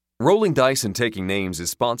Rolling Dice and Taking Names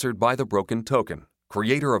is sponsored by The Broken Token,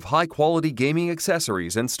 creator of high-quality gaming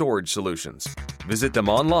accessories and storage solutions. Visit them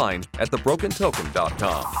online at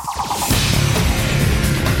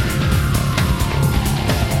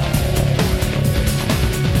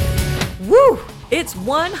thebrokentoken.com. Woo! It's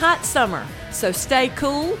one hot summer, so stay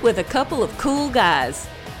cool with a couple of cool guys.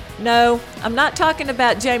 No, I'm not talking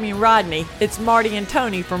about Jamie and Rodney. It's Marty and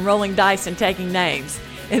Tony from Rolling Dice and Taking Names.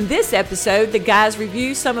 In this episode, the guys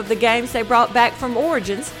review some of the games they brought back from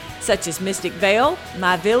Origins, such as Mystic Vale,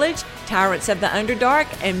 My Village, Tyrants of the Underdark,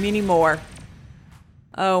 and many more.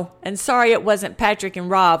 Oh, and sorry it wasn't Patrick and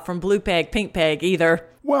Rob from Blue Peg Pink Peg either.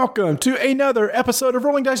 Welcome to another episode of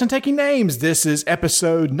Rolling Dice and Taking Names. This is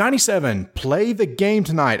episode 97, Play the Game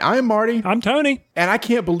Tonight. I'm Marty. I'm Tony. And I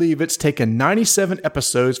can't believe it's taken 97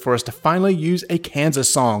 episodes for us to finally use a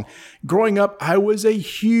Kansas song. Growing up, I was a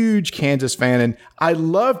huge Kansas fan, and I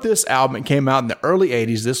loved this album. It came out in the early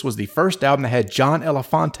 80s. This was the first album that had John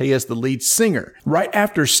Elefante as the lead singer, right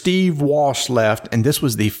after Steve Walsh left, and this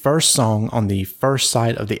was the first song on the first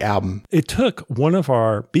side of the album. It took one of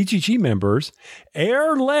our BGG members,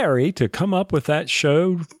 Air Larry, to come up with that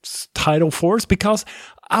show title for us because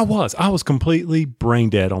I was completely brain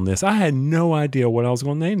dead on this. I had no idea what I was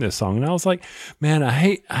going to name this song. And I was like, man,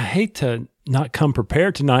 I hate to not come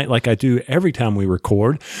prepared tonight like I do every time we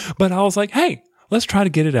record. But I was like, hey, let's try to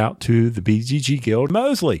get it out to the BGG Guild.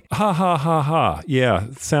 Mosley, ha, ha, ha, ha. Yeah,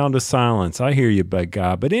 sound of silence. I hear you, big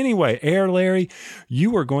guy. But anyway, Air Larry,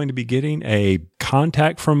 you are going to be getting a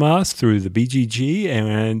contact from us through the BGG.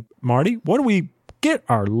 And Marty, what do we get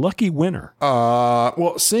our lucky winner?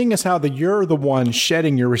 Well, seeing as how you're the one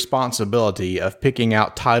shedding your responsibility of picking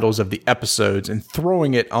out titles of the episodes and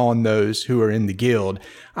throwing it on those who are in the guild,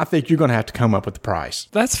 I think you're going to have to come up with the price.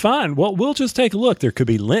 That's fine. Well, we'll just take a look. There could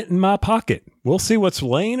be lint in my pocket. We'll see what's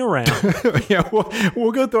laying around. Yeah,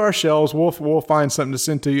 we'll go through our shelves. We'll find something to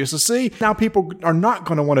send to you. So see, now people are not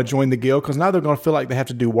going to want to join the guild because now they're going to feel like they have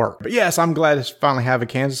to do work. But yes, I'm glad to finally have a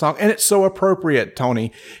Kansas song. And it's so appropriate,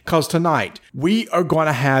 Tony, because tonight we are going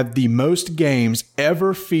to have the most games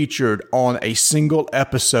ever featured on a single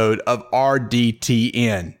episode of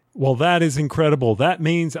RDTN. Well, that is incredible. That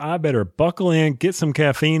means I better buckle in, get some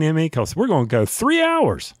caffeine in me, because we're going to go 3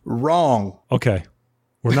 hours. Wrong. Okay.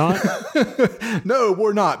 We're not? No,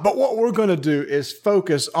 we're not. But what we're going to do is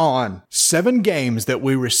focus on 7 games that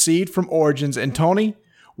we received from Origins. And Tony,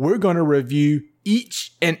 we're going to review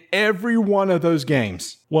each and every one of those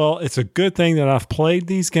games. Well, it's a good thing that I've played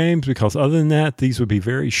these games because other than that, these would be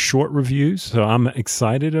very short reviews. So I'm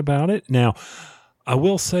excited about it. Now, I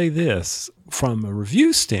will say this, from a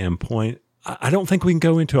review standpoint, I don't think we can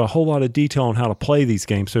go into a whole lot of detail on how to play these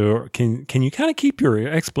games. So can you kind of keep your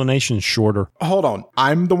explanations shorter? Hold on.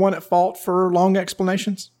 I'm the one at fault for long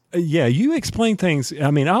explanations? Yeah, you explain things.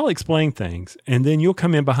 I mean, I'll explain things, and then you'll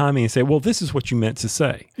come in behind me and say, well, this is what you meant to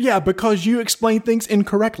say. Yeah, because you explain things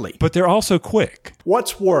incorrectly. But they're also quick.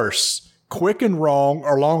 What's worse? Quick and wrong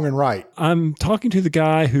or long and right? I'm talking to the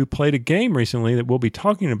guy who played a game recently that we'll be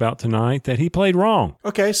talking about tonight that he played wrong.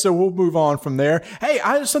 Okay, so we'll move on from there. Hey,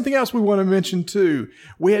 something else we want to mention too.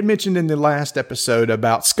 We had mentioned in the last episode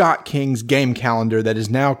about Scott King's game calendar that is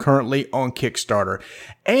now currently on Kickstarter.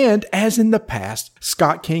 And as in the past,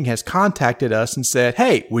 Scott King has contacted us and said,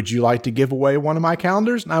 hey, would you like to give away one of my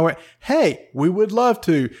calendars? And I went, hey, we would love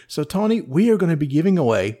to. So Tony, we are going to be giving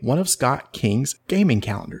away one of Scott King's gaming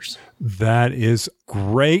calendars. That is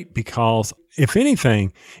great because if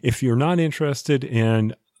anything, if you're not interested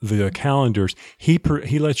in the calendars, he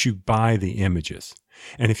lets you buy the images.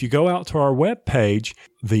 And if you go out to our webpage,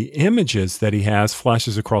 the images that he has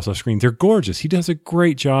flashes across our screen. They're gorgeous. He does a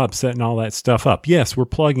great job setting all that stuff up. Yes, we're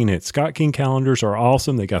plugging it. Scott King calendars are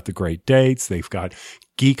awesome. They got the great dates. They've got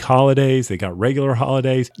geek holidays. They got regular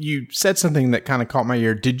holidays. You said something that kind of caught my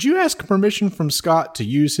ear. Did you ask permission from Scott to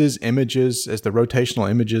use his images as the rotational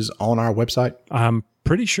images on our website? I'm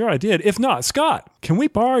pretty sure I did. If not, Scott, can we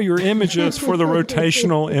borrow your images for the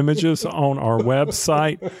rotational images on our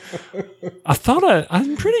website?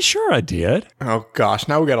 I'm pretty sure I did. Oh, gosh.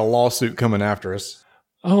 Now we got a lawsuit coming after us.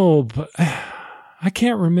 Oh, but I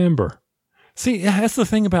can't remember. See, that's the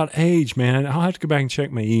thing about age, man. I'll have to go back and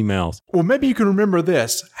check my emails. Well, maybe you can remember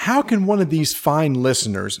this. How can one of these fine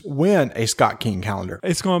listeners win a Scott King calendar?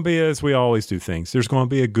 It's going to be as we always do things. There's going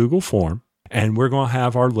to be a Google form. And we're going to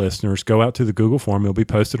have our listeners go out to the Google form. It'll be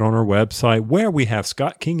posted on our website where we have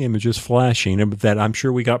Scott King images flashing that I'm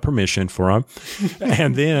sure we got permission from.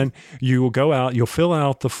 And then you will go out, you'll fill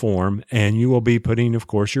out the form, and you will be putting, of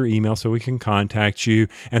course, your email so we can contact you.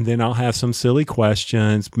 And then I'll have some silly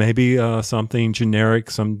questions, maybe something generic,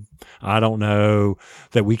 I don't know,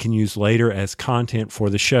 that we can use later as content for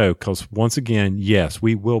the show. Because once again, yes,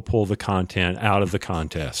 we will pull the content out of the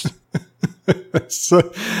contest.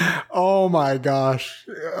 So, oh my gosh.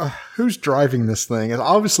 Who's driving this thing? It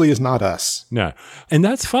obviously is not us. No. And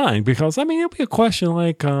that's fine because, I mean, it'll be a question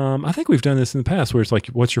like, I think we've done this in the past where it's like,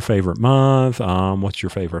 what's your favorite month? What's your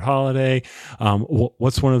favorite holiday?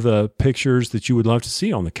 What's one of the pictures that you would love to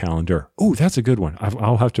see on the calendar? Oh, that's a good one.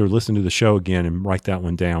 I'll have to listen to the show again and write that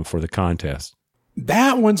one down for the contest.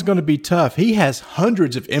 That one's going to be tough. He has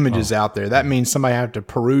hundreds of images out there. That means somebody have to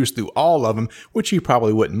peruse through all of them, which you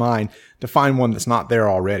probably wouldn't mind, to find one that's not there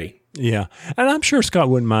already. Yeah. And I'm sure Scott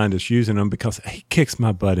wouldn't mind us using them because he kicks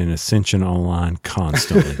my butt in Ascension Online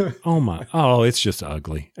constantly. Oh, it's just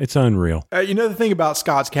ugly. It's unreal. The thing about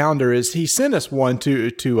Scott's calendar is he sent us one to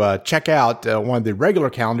check out one of the regular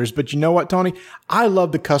calendars. But you know what, Tony? I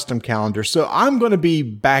love the custom calendar. So I'm going to be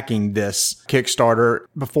backing this Kickstarter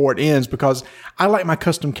before it ends because I like my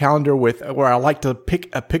custom calendar where I like to pick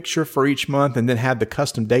a picture for each month and then have the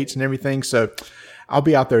custom dates and everything. So I'll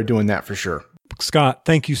be out there doing that for sure. Scott,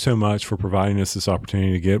 thank you so much for providing us this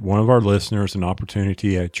opportunity to get one of our listeners an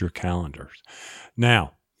opportunity at your calendars.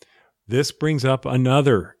 Now, this brings up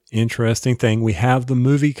another interesting thing. We have the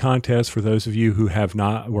movie contest for those of you who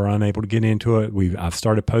were unable to get into it. I've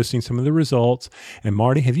started posting some of the results. And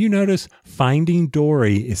Marty, have you noticed Finding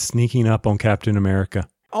Dory is sneaking up on Captain America?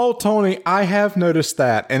 Oh, Tony, I have noticed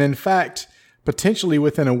that. And in fact, potentially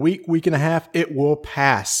within a week and a half, it will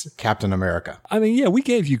pass Captain America. I mean, yeah, we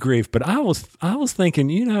gave you grief, but I was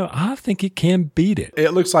thinking, I think it can beat it.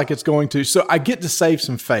 It looks like it's going to. So I get to save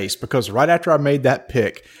some face because right after I made that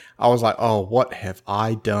pick, I was like, oh, what have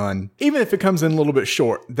I done? Even if it comes in a little bit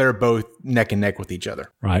short, they're both neck and neck with each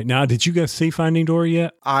other. Right. Now, did you guys see Finding Dory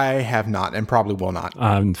yet? I have not and probably will not.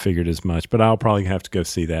 I haven't figured as much, but I'll probably have to go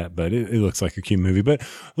see that. But it looks like a cute movie. But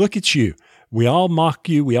look at you. We all mock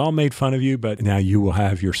you. We all made fun of you, but now you will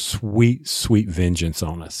have your sweet, sweet vengeance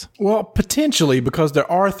on us. Well, potentially, because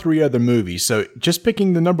there are 3 other movies. So just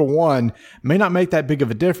picking the number 1 may not make that big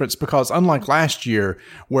of a difference because unlike last year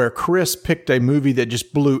where Chris picked a movie that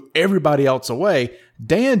just blew everybody else away,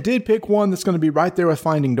 Dan did pick one that's going to be right there with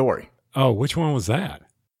Finding Dory. Oh, which one was that?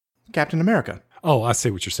 Captain America. Oh, I see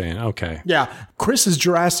what you're saying. Okay. Yeah. Chris's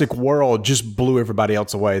Jurassic World just blew everybody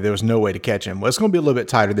else away. There was no way to catch him. Well, it's going to be a little bit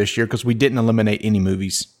tighter this year because we didn't eliminate any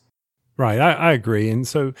movies. Right. I agree. And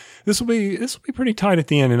so this will be pretty tight at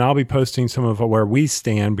the end. And I'll be posting some of where we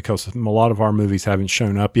stand because a lot of our movies haven't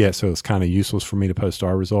shown up yet. So it's kind of useless for me to post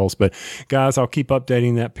our results. But guys, I'll keep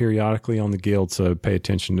updating that periodically on the Guild. So pay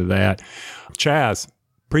attention to that. Chaz,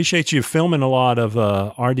 appreciate you filming a lot of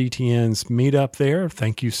RDTN's meetup there.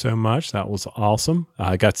 Thank you so much. That was awesome.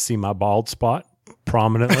 I got to see my bald spot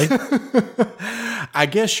prominently. I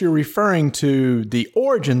guess you're referring to the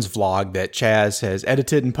Origins vlog that Chaz has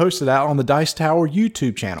edited and posted out on the Dice Tower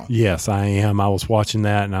YouTube channel. Yes, I am. I was watching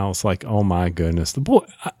that and I was like, oh my goodness. The boy,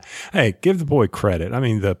 hey, give the boy credit. I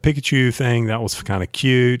mean, the Pikachu thing, that was kind of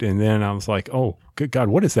cute. And then I was like, oh, good God,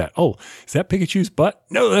 what is that? Oh, is that Pikachu's butt?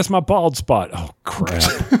 No, that's my bald spot. Oh, crap.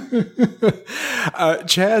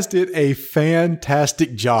 Chaz did a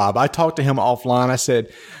fantastic job. I talked to him offline. I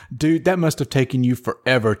said, dude, that must have taken you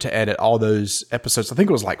forever to edit all those episodes. I think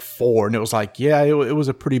it was like 4. And it was like, yeah, it was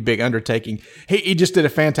a pretty big undertaking. He just did a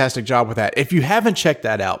fantastic job with that. If you haven't checked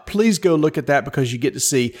that out, please go look at that because you get to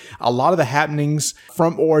see a lot of the happenings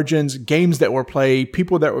from Origins, games that were played,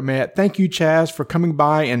 people that were met. Thank you, Chaz, for coming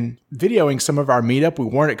by and videoing some of our meetup. We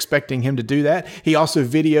weren't expecting him to do that. He also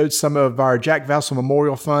videoed some of our Jack Vassell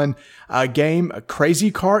Memorial Fun game,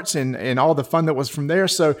 Crazy Carts, and all the fun that was from there.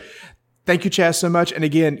 So thank you, Chaz, so much. And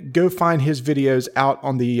again, go find his videos out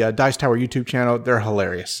on the Dice Tower YouTube channel. They're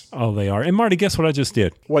hilarious. Oh, they are. And Marty, guess what I just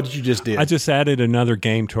did? What did you just do? I just added another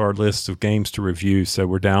game to our list of games to review. So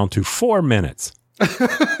we're down to 4 minutes.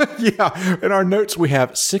 Yeah. In our notes, we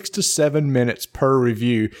have 6 to 7 minutes per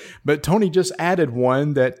review. But Tony just added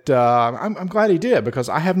one that I'm glad he did because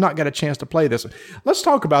I have not got a chance to play this. Let's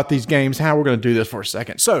talk about these games, how we're going to do this for a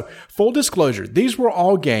second. So, full disclosure, these were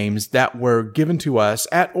all games that were given to us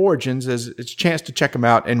at Origins as a chance to check them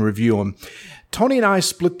out and review them. Tony and I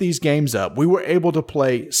split these games up. We were able to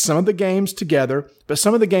play some of the games together, but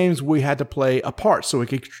some of the games we had to play apart so we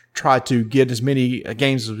could try to get as many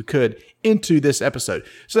games as we could into this episode.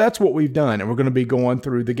 So that's what we've done, and we're going to be going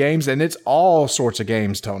through the games, and it's all sorts of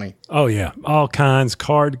games, Tony. Oh, yeah. All kinds.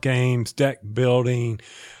 Card games, deck building,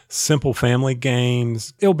 simple family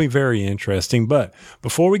games. It'll be very interesting. But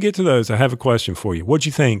before we get to those, I have a question for you. What'd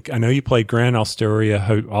you think? I know you played Grand Austria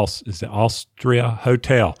Hotel. Grand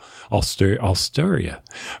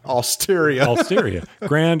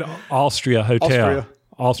Austria Hotel.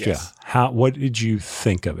 Austria. Yes. What did you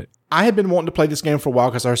think of it? I had been wanting to play this game for a while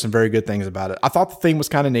because I heard some very good things about it. I thought the theme was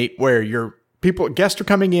kind of neat where guests are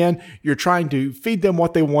coming in, you're trying to feed them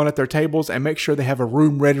what they want at their tables and make sure they have a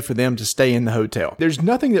room ready for them to stay in the hotel. There's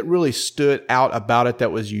nothing that really stood out about it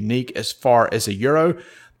that was unique as far as a Euro.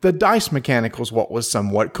 The dice mechanic was what was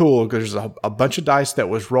somewhat cool because there's a bunch of dice that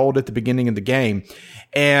was rolled at the beginning of the game.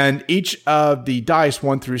 And each of the dice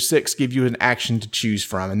 1 through 6 give you an action to choose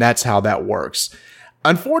from. And that's how that works.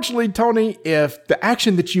 Unfortunately, Tony, if the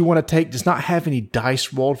action that you want to take does not have any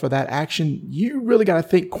dice rolled for that action, you really got to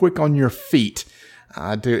think quick on your feet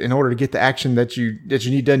in order to get the action that you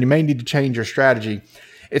need done. You may need to change your strategy.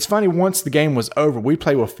 It's funny, once the game was over, we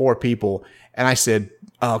played with 4 people, and I said,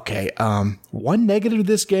 okay, one negative of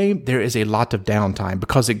this game, there is a lot of downtime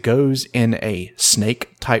because it goes in a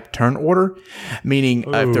snake-type turn order, meaning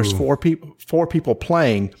if there's 4 people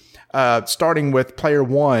playing, starting with player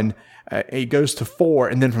 1, it goes to 4,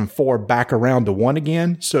 and then from 4 back around to 1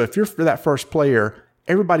 again. So if you're for that first player,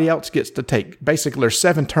 everybody else gets to take, basically there's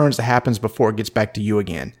 7 turns that happens before it gets back to you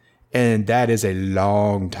again. And that is a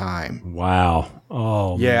long time. Wow.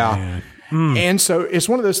 Oh, yeah. Man. And so it's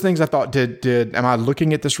one of those things I thought, am I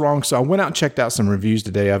looking at this wrong? So I went out and checked out some reviews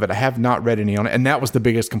today of it. I have not read any on it. And that was the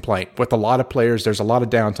biggest complaint. With a lot of players, there's a lot of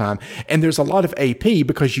downtime and there's a lot of AP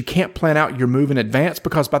because you can't plan out your move in advance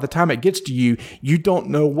because by the time it gets to you, you don't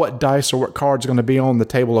know what dice or what cards are going to be on the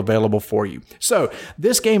table available for you. So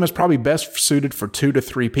this game is probably best suited for 2 to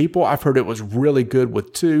 3 people. I've heard it was really good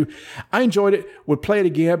with 2. I enjoyed it, would play it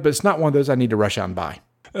again, but it's not one of those I need to rush out and buy.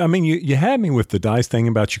 I mean, you had me with the dice thing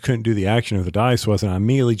about you couldn't do the action of the dice, wasn't I?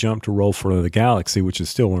 Immediately jumped to Roll for the Galaxy, which is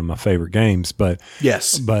still one of my favorite games. But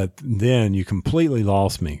yes, but then you completely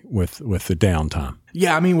lost me with the downtime.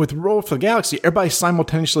 Yeah, I mean, with Roll for the Galaxy, everybody's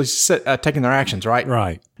simultaneously taking their actions, right?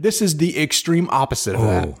 Right. This is the extreme opposite of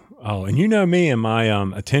that. Oh, and you know me and my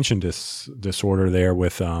attention disorder there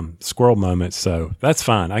with squirrel moments, so that's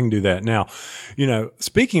fine. I can do that. Now,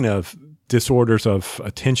 speaking of disorders of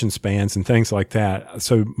attention spans and things like that.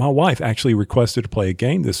 So my wife actually requested to play a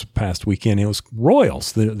game this past weekend. It was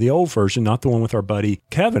Royals, the old version, not the one with our buddy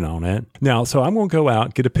Kevin on it. Now, so I'm going to go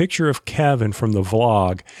out, get a picture of Kevin from the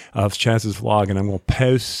vlog, of Chaz's vlog, and I'm going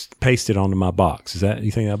to paste it onto my box. You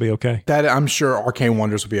think that'll be okay? That I'm sure Arcane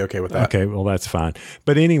Wonders will be okay with that. Okay, well, that's fine.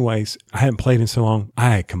 But anyways, I hadn't played in so long.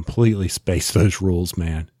 I had completely spaced those rules,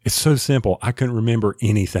 man. It's so simple. I couldn't remember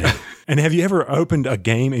anything. And have you ever opened a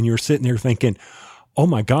game and you're sitting there thinking, oh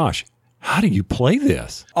my gosh, how do you play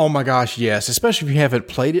this? Oh my gosh, yes. Especially if you haven't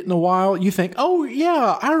played it in a while. You think, oh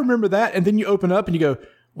yeah, I remember that. And then you open up and you go,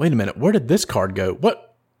 wait a minute, where did this card go?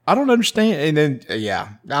 What? I don't understand. And then,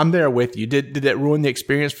 yeah, I'm there with you. Did that ruin the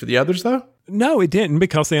experience for the others though? No, it didn't,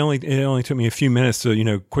 because it only took me a few minutes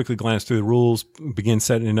to, quickly glance through the rules, begin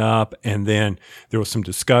setting it up. And then there was some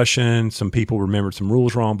discussion. Some people remembered some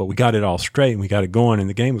rules wrong, but we got it all straight and we got it going, and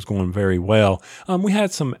the game was going very well. We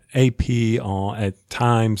had some AP at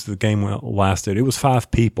times. The game lasted. It was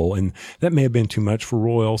 5 people, and that may have been too much for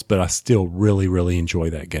Royals, but I still really, really enjoy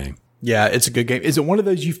that game. Yeah, it's a good game. Is it one of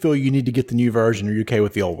those you feel you need to get the new version, or are you okay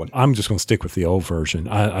with the old one? I'm just going to stick with the old version.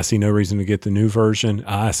 I see no reason to get the new version.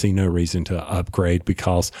 I see no reason to upgrade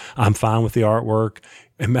because I'm fine with the artwork.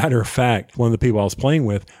 As a matter of fact, one of the people I was playing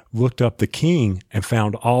with looked up the king and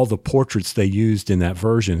found all the portraits they used in that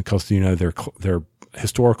version because, they're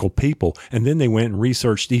historical people. And then they went and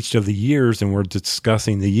researched each of the years and were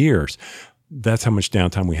discussing the years. That's how much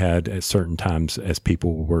downtime we had at certain times as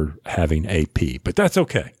people were having AP, but that's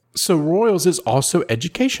okay. So Royals is also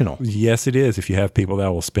educational. Yes, it is, if you have people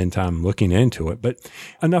that will spend time looking into it. But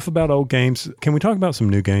enough about old games. Can we talk about some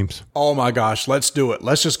new games? Oh my gosh, let's do it.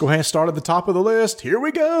 Let's just go ahead and start at the top of the list. Here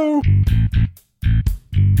we go.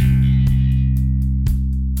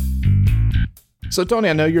 So Tony,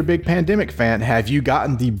 I know you're a big Pandemic fan. Have you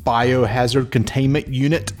gotten the biohazard containment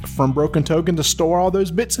unit from Broken Token to store all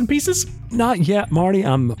those bits and pieces? Not yet, Marty.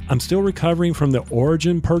 I'm still recovering from the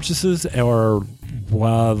Origin purchases, or a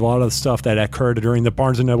lot of stuff that occurred during the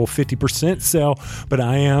Barnes & Noble 50% sale, but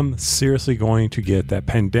I am seriously going to get that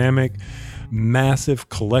Pandemic massive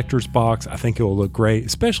collector's box. I think it will look great,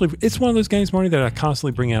 especially if it's one of those games, Marty, that I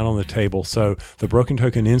constantly bring out on the table. So the Broken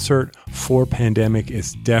Token insert for Pandemic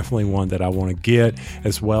is definitely one that I want to get,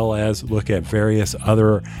 as well as look at various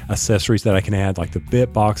other accessories that I can add, like the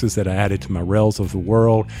bit boxes that I added to my Rails of the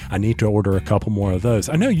World. I need to order a couple more of those.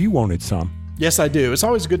 I know you wanted some. Yes, I do. It's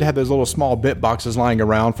always good to have those little small bit boxes lying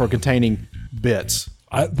around for containing bits.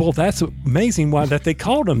 Well, that's amazing why that they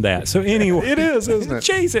called them that. So anyway, it is, isn't it?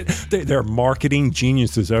 Chase it. They're marketing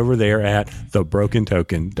geniuses over there at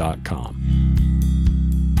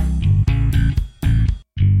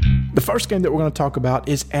thebrokentoken.com. The first game that we're going to talk about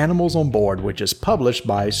is Animals on Board, which is published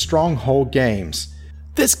by Stronghold Games.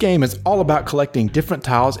 This game is all about collecting different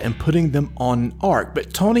tiles and putting them on an ark.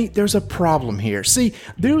 But Tony, there's a problem here. See,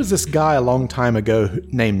 there was this guy a long time ago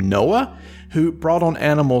named Noah who brought on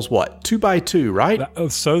animals, 2x2,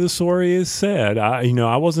 right? So the story is said.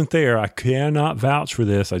 I wasn't there. I cannot vouch for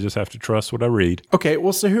this. I just have to trust what I read. Okay,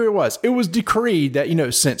 well, so here it was. It was decreed that,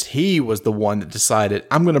 since he was the one that decided,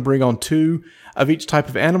 I'm going to bring on 2 of each type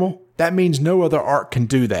of animal, that means no other ark can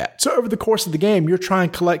do that. So over the course of the game, you're trying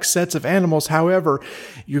to collect sets of animals. However,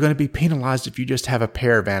 you're going to be penalized if you just have a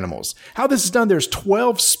pair of animals. How this is done, there's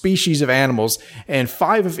 12 species of animals and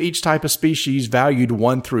 5 of each type of species valued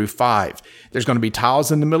 1 through 5. There's going to be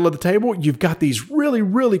tiles in the middle of the table. You've got these really,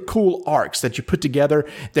 really cool arcs that you put together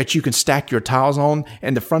that you can stack your tiles on.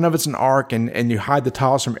 And the front of it's an arc and you hide the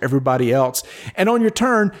tiles from everybody else. And on your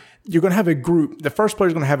turn, you're going to have a group. The first player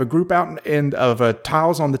is going to have a group out of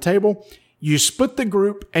tiles on the table. You split the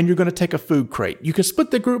group and you're going to take a food crate. You can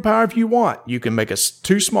split the group however you want. You can make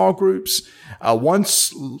 2 small groups, one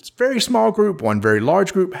very small group, one very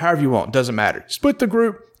large group, however you want. Doesn't matter. Split the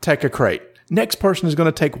group, take a crate. Next person is going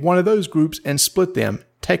to take one of those groups and split them,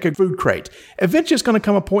 take a food crate. Eventually it's going to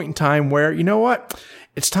come a point in time where, you know what?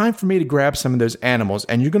 It's time for me to grab some of those animals,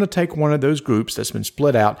 and you're going to take one of those groups that's been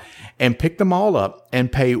split out and pick them all up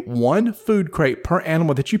and pay 1 food crate per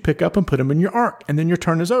animal that you pick up and put them in your ark, and then your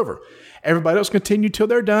turn is over. Everybody else continue till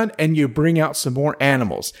they're done, and you bring out some more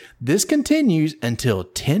animals. This continues until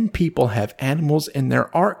 10 people have animals in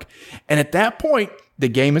their ark, and at that point, the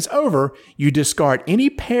game is over. You discard any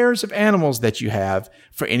pairs of animals that you have.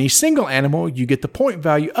 For any single animal, you get the point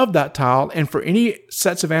value of that tile. And for any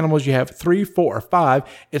sets of animals you have 3, 4, or 5,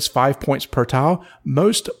 it's 5 points per tile.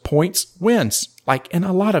 Most points wins. Like in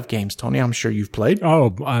a lot of games, Tony, I'm sure you've played.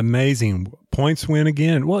 Oh, amazing. Points win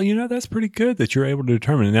again. Well, that's pretty good that you're able to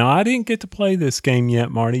determine it. Now, I didn't get to play this game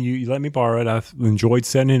yet, Marty. You let me borrow it. I've enjoyed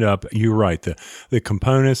setting it up. You're right. The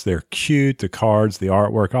components, they're cute. The cards, the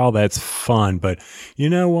artwork, all that's fun. But you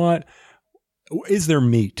know what? Is there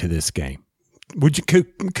meat to this game?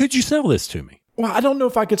 Could you sell this to me? Well, I don't know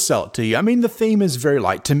if I could sell it to you. I mean, the theme is very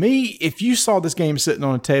light. To me, if you saw this game sitting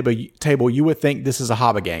on a table, you would think this is a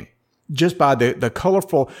hobby game. Just by the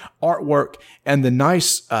colorful artwork and the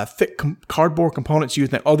nice thick cardboard components, you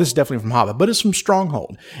would think, oh, this is definitely from Hobbit. But it's from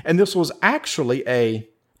Stronghold. And this was actually a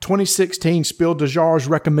 2016 Spiel des Jahres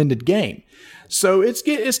recommended game. So it's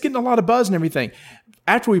getting a lot of buzz and everything.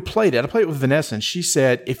 After we played it, I played it with Vanessa, and she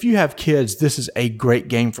said, if you have kids, this is a great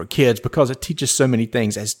game for kids because it teaches so many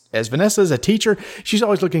things. As Vanessa is a teacher, she's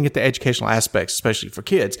always looking at the educational aspects, especially for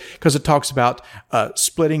kids, because it talks about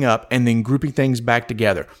splitting up and then grouping things back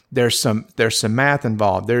together. There's some math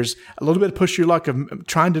involved. There's a little bit of push your luck of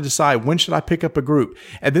trying to decide when should I pick up a group.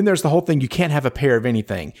 And then there's the whole thing, you can't have a pair of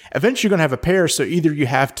anything. Eventually you're going to have a pair, so either you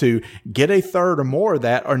have to get a third or more of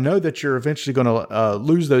that or know that you're eventually going to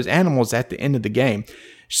lose those animals at the end of the game.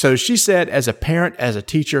 So she said, as a parent, as a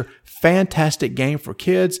teacher, fantastic game for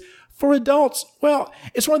kids. For adults, well,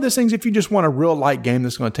 it's one of those things, if you just want a real light game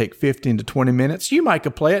that's going to take 15 to 20 minutes, you might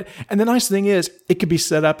could play it. And the nice thing is, it could be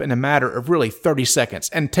set up in a matter of really 30 seconds.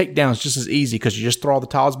 And takedown's just as easy because you just throw all the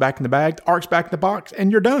tiles back in the bag, the arcs back in the box, and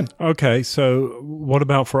you're done. Okay, so what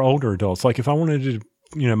about for older adults? Like if I wanted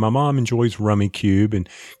to, my mom enjoys Rummy Cube and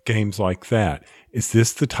games like that. Is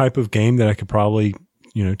this the type of game that I could probably,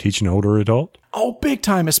 teach an older adult? Oh, big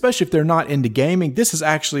time, especially if they're not into gaming. This is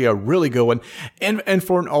actually a really good one. And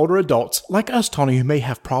for an older adults like us, Tony, who may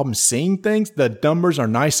have problems seeing things, the numbers are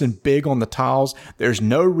nice and big on the tiles. There's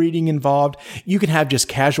no reading involved. You can have just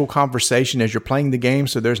casual conversation as you're playing the game,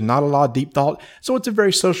 so there's not a lot of deep thought. So it's a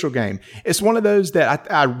very social game. It's one of those that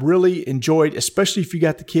I really enjoyed, especially if you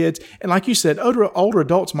got the kids. And like you said, older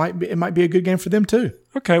adults it might be a good game for them too.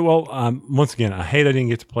 Okay, well, once again, I hate I didn't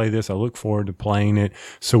get to play this. I look forward to playing it.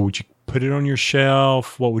 So would you put it on your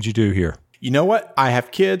shelf? What would you do here? You know what? I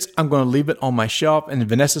have kids. I'm going to leave it on my shelf. And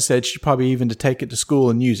Vanessa said she'd probably even to take it to school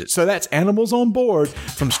and use it. So that's Animals on Board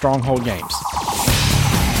from Stronghold Games.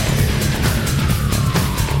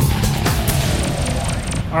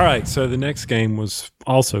 All right, so the next game was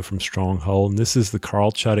also from Stronghold, and this is the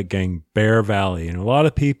Carl Chuddick game, Bear Valley. And a lot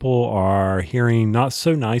of people are hearing not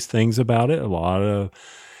so nice things about it, a lot of,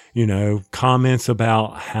 comments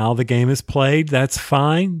about how the game is played. That's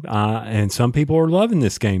fine. And some people are loving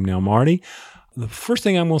this game now, Marty. The first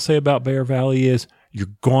thing I'm going to say about Bear Valley is you're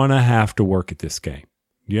going to have to work at this game.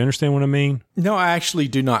 Do you understand what I mean? No, I actually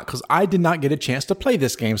do not, because I did not get a chance to play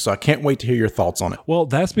this game, so I can't wait to hear your thoughts on it. Well,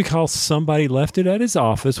 that's because somebody left it at his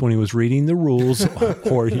office when he was reading the rules,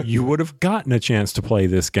 or you would have gotten a chance to play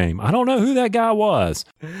this game. I don't know who that guy was.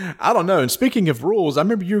 I don't know. And speaking of rules, I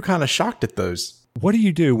remember you were kind of shocked at those. What do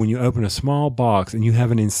you do when you open a small box and you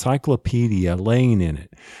have an encyclopedia laying in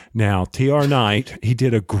it? Now, T.R. Knight, he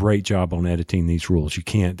did a great job on editing these rules. You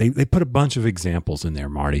can't. They put a bunch of examples in there,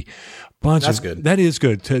 Marty. That's good. That is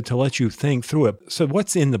good to let you think through it. So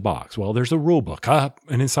what's in the box? Well, there's a rule book, an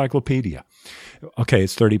encyclopedia. Okay,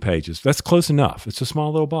 it's 30 pages. That's close enough. It's a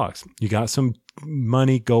small little box. You got some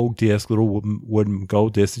money gold disc, little wooden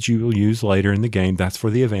gold disc that you will use later in the game. That's for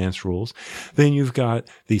the advanced rules. Then you've got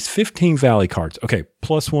these 15 Valley cards. Okay,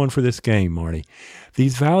 +1 for this game, Marty.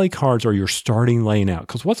 These Valley cards are your starting laying out,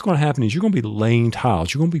 because what's going to happen is you're going to be laying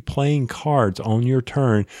tiles. You're going to be playing cards on your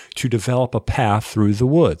turn to develop a path through the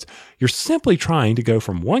woods. You're simply trying to go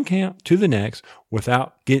from one camp to the next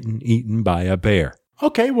without getting eaten by a bear.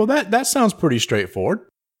 Okay, well, that sounds pretty straightforward.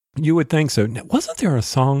 You would think so. Now, wasn't there a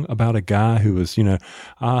song about a guy who was,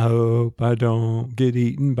 I hope I don't get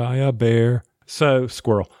eaten by a bear? So,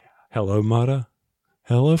 squirrel. Hello, Mudda.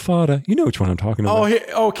 Hello, Fada. You know which one I'm talking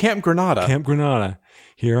about. Camp Granada. Camp Granada.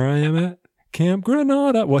 Here I am at Camp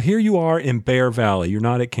Granada. Well, here you are in Bear Valley. You're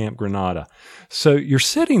not at Camp Granada. So you're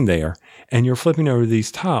sitting there and you're flipping over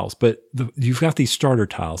these tiles, but you've got these starter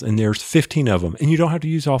tiles and there's 15 of them and you don't have to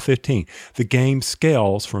use all 15. The game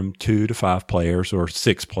scales from 2 to 5 players or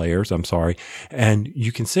 6 players, and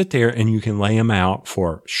you can sit there and you can lay them out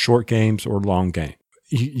for short games or long games.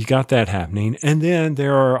 You got that happening. And then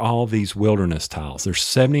there are all these wilderness tiles. There's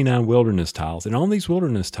 79 wilderness tiles. And on these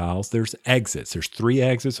wilderness tiles, there's exits. There's 3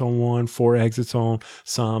 exits on one, 4 exits on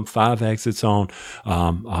some, 5 exits on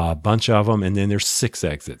a bunch of them. And then there's 6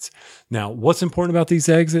 exits. Now, what's important about these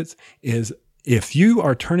exits is if you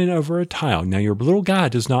are turning over a tile, now your little guy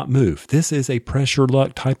does not move. This is a pressure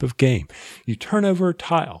luck type of game. You turn over a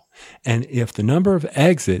tile. And if the number of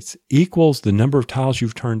exits equals the number of tiles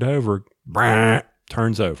you've turned over,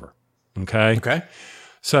 turns over. Okay.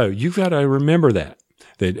 So you've got to remember that,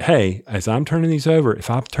 hey, as I'm turning these over, if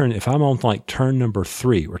I'm on like turn number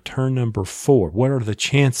 3 or turn number 4, what are the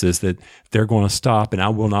chances that they're going to stop and I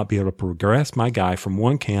will not be able to progress my guy from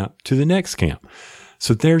one camp to the next camp?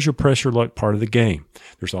 So there's your pressure luck part of the game.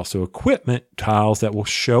 There's also equipment tiles that will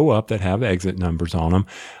show up that have exit numbers on them.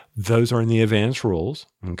 Those are in the advanced rules.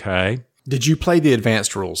 Okay. Did you play the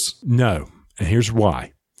advanced rules? No. And here's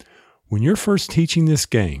why. When you're first teaching this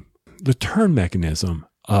game, the turn mechanism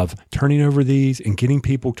of turning over these and getting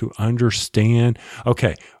people to understand,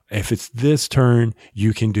 okay, if it's this turn,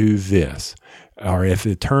 you can do this. Or if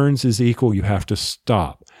the turns is equal, you have to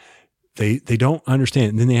stop. They don't understand.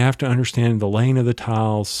 And then they have to understand the laying of the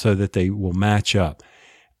tiles so that they will match up.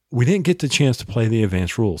 We didn't get the chance to play the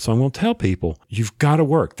advanced rules. So I'm going to tell people, you've got to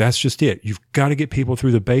work. That's just it. You've got to get people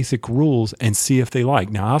through the basic rules and see if they like.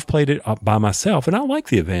 Now, I've played it by myself, and I like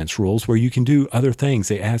the advanced rules where you can do other things.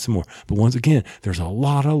 They add some more. But once again, there's a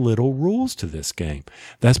lot of little rules to this game.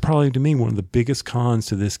 That's probably, to me, one of the biggest cons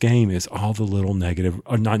to this game is all the little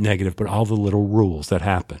all the little rules that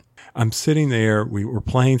happen. I'm sitting there. We were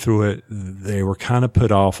playing through it. They were kind of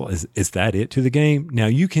put off. Is that it to the game? Now,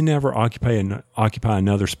 you can never occupy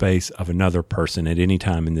another space of another person at any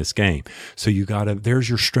time in this game. So there's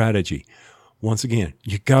your strategy. Once again,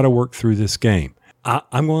 you got to work through this game.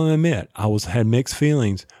 I'm going to admit, had mixed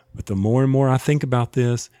feelings, but the more and more I think about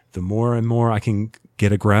this, the more and more I can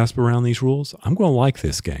get a grasp around these rules. I'm going to like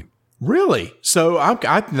this game. Really? So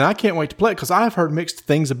I can't wait to play it because I've heard mixed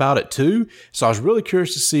things about it too. So I was really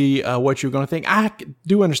curious to see what you're going to think. I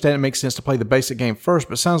do understand it makes sense to play the basic game first,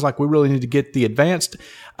 but it sounds like we really need to get the advanced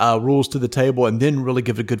rules to the table and then really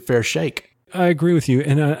give it a good fair shake. I agree with you.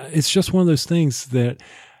 And it's just one of those things that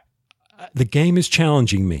the game is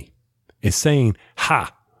challenging me. It's saying,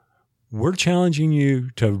 we're challenging you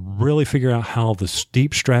to really figure out how the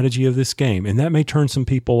deep strategy of this game, and that may turn some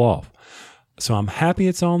people off. So I'm happy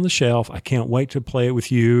it's on the shelf. I can't wait to play it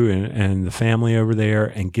with you and the family over there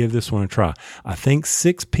and give this one a try. I think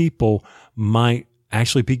 6 people might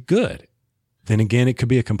actually be good. Then again, it could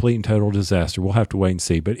be a complete and total disaster. We'll have to wait and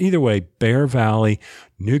see. But either way, Bear Valley,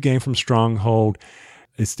 new game from Stronghold.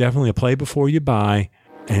 It's definitely a play before you buy,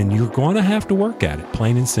 and you're going to have to work at it,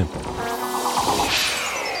 plain and simple.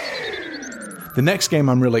 The next game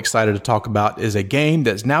I'm really excited to talk about is a game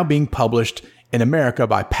that's now being published in America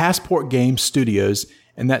by Passport Games Studios,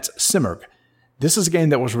 and that's Simurgh. This is a game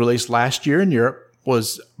that was released last year in Europe,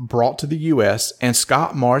 was brought to the US, and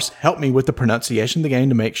Scott Mars helped me with the pronunciation of the game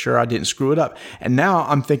to make sure I didn't screw it up. And now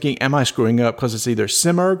I'm thinking, am I screwing up because it's either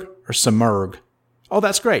Simurgh or Simurgh? Oh,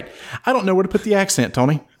 that's great. I don't know where to put the accent,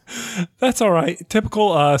 Tony. That's all right.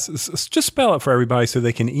 Typical us. Just spell it for everybody so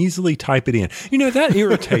they can easily type it in. You know, that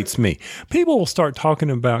irritates me. People will start talking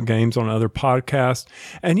about games on other podcasts,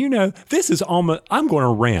 and you know, this is almost. I'm going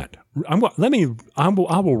to rant. I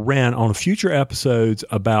will rant on future episodes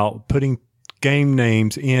about putting game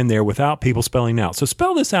names in there without people spelling out. So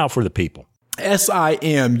spell this out for the people.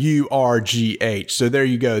 Simurgh. So there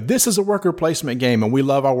you go. This is a worker placement game, and we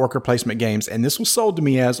love our worker placement games. And this was sold to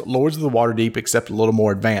me as Lords of the Waterdeep, except a little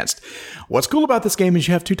more advanced. What's cool about this game is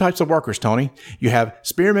you have two types of workers, Tony. You have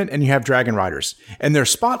spearmen and you have dragon riders. And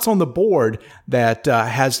there's spots on the board that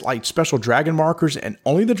has like special dragon markers, and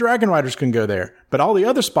only the dragon riders can go there. But all the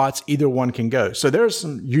other spots, either one can go. So there's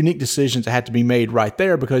some unique decisions that had to be made right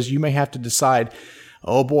there, because you may have to decide,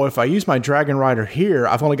 oh boy, if I use my Dragon Rider here,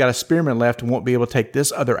 I've only got a Spearman left and won't be able to take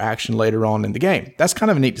this other action later on in the game. That's kind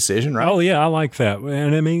of a neat decision, right? Oh, yeah, I like that.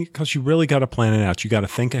 And I mean, because you really got to plan it out. You got to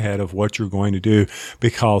think ahead of what you're going to do,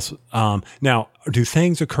 because now, do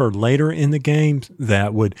things occur later in the game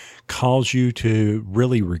that would cause you to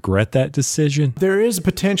really regret that decision? There is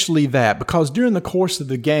potentially that, because during the course of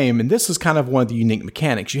the game, and this is kind of one of the unique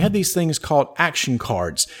mechanics, you have these things called action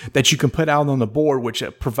cards that you can put out on the board, which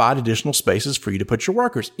provide additional spaces for you to put your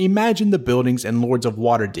workers. Imagine the buildings in Lords of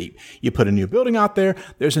Waterdeep. You put a new building out there,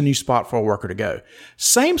 there's a new spot for a worker to go.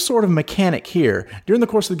 Same sort of mechanic here. During the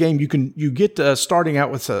course of the game, you get starting out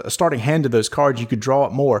with a starting hand of those cards. You could draw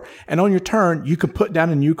up more, and on your turn, you can put down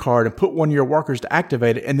a new card and put one of your workers to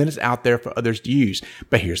activate it, and then it's out there for others to use.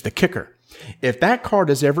 But here's the kicker. If that card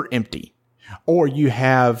is ever empty, or you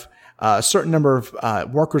have a certain number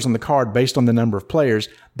of workers on the card based on the number of players,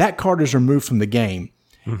 that card is removed from the game.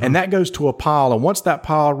 Mm-hmm. And that goes to a pile, and once that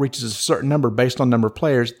pile reaches a certain number based on number of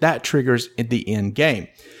players, that triggers at the end game.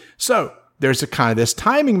 So there's a kind of this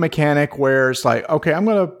timing mechanic where it's like, okay, I'm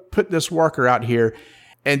going to put this worker out here,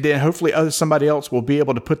 and then hopefully somebody else will be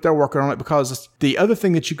able to put their worker on it, because the other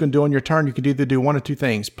thing that you can do on your turn, you can either do one of two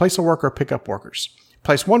things: place a worker or pick up workers.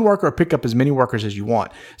 Place one worker or pick up as many workers as you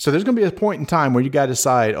want. So there's going to be a point in time where you got to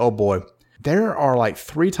decide, oh boy, there are like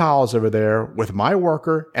 3 tiles over there with my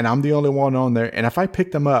worker, and I'm the only one on there. And if I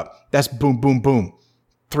pick them up, that's boom, boom, boom.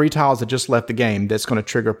 3 tiles that just left the game. That's going to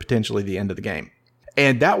trigger potentially the end of the game.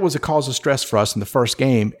 And that was a cause of stress for us in the first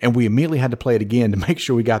game. And we immediately had to play it again to make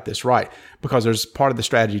sure we got this right, because there's part of the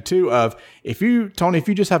strategy too of, Tony, if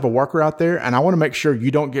you just have a worker out there and I want to make sure you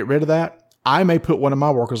don't get rid of that, I may put one of my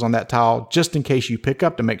workers on that tile just in case you pick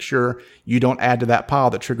up, to make sure you don't add to that pile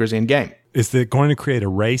that triggers in game. Is it going to create a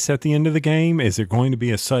race at the end of the game? Is it going to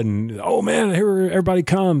be a sudden, oh man, here everybody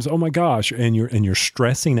comes, oh my gosh, and you're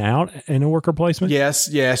stressing out in a worker placement? Yes,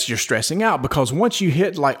 you're stressing out, because once you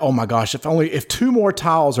hit like, oh my gosh, if 2 more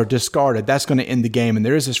tiles are discarded, that's going to end the game, and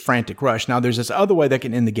there is this frantic rush. Now there's this other way that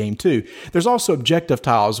can end the game too. There's also objective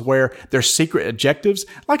tiles where there's secret objectives.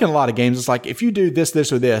 Like in a lot of games, it's like, if you do this,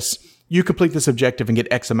 this, or this, you complete this objective and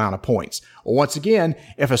get X amount of points. Well, once again,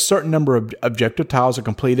 if a certain number of objective tiles are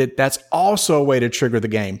completed, that's also a way to trigger the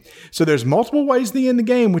game. So there's multiple ways to end the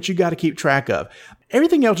game, which you got to keep track of.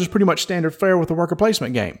 Everything else is pretty much standard fare with a worker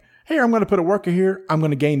placement game. Hey, I'm going to put a worker here. I'm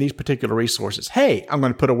going to gain these particular resources. Hey, I'm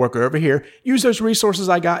going to put a worker over here. Use those resources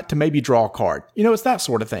I got to maybe draw a card. You know, it's that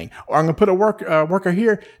sort of thing. Or I'm going to put a worker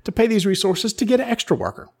here to pay these resources to get an extra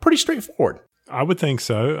worker. Pretty straightforward. I would think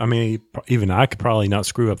so. I mean, even I could probably not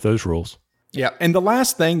screw up those rules. Yeah, and the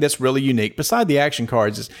last thing that's really unique, beside the action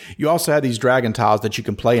cards, is you also have these dragon tiles that you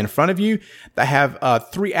can play in front of you that have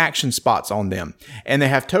 3 action spots on them. And they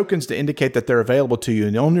have tokens to indicate that they're available to you.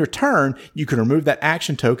 And on your turn, you can remove that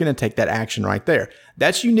action token and take that action right there.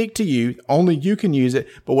 That's unique to you. Only you can use it.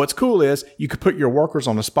 But what's cool is you could put your workers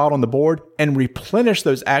on a spot on the board and replenish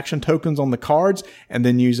those action tokens on the cards, and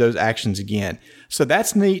then use those actions again. So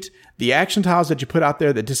that's neat. The action tiles that you put out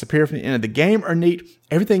there that disappear from the end of the game are neat.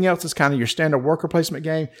 Everything else is kind of your standard worker placement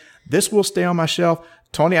game. This will stay on my shelf.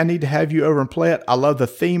 Tony, I need to have you over and play it. I love the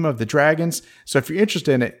theme of the dragons. So if you're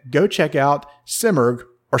interested in it, go check out Simurgh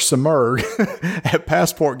at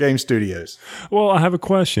Passport Game Studios. Well, I have a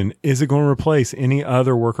question. Is it going to replace any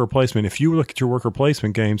other worker placement? If you look at your worker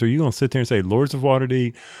placement games, are you going to sit there and say Lords of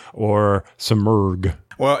Waterdeep or Simurgh?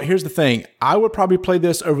 Well, here's the thing. I would probably play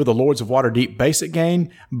this over the Lords of Waterdeep basic game,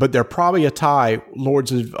 but they're probably a tie,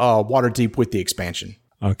 Lords of Waterdeep with the expansion.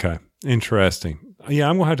 Okay. Interesting. Yeah,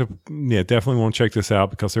 I'm going to have to, definitely want to check this out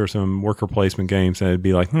because there are some worker placement games that would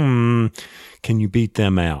be like, can you beat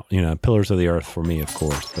them out? Pillars of the Earth for me, of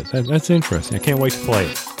course. But that's interesting. I can't wait to play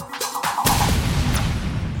it.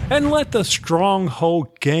 And let the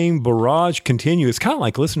Stronghold game barrage continue. It's kind of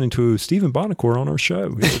like listening to Stephen Bonacore on our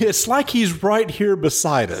show. It's like he's right here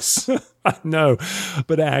beside us. I know,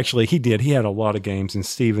 but actually he did. He had a lot of games. And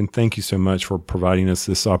Stephen, thank you so much for providing us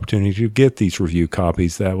this opportunity to get these review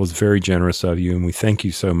copies. That was very generous of you, and we thank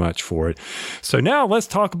you so much for it. So now let's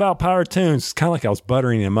talk about Pirate Tunes. It's kind of like I was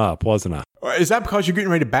buttering him up, wasn't I? Is that because you're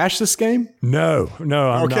getting ready to bash this game? No,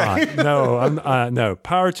 I'm Okay. not. No,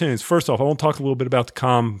 Pirate Tunes. First off, I want to talk a little bit about the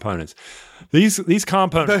components. These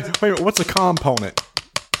components. Wait a minute, what's a component?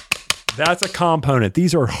 That's a component.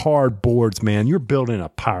 These are hard boards, man. You're building a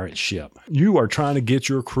pirate ship. You are trying to get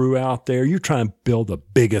your crew out there. You're trying to build the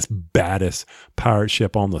biggest, baddest pirate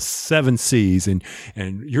ship on the 7 seas. And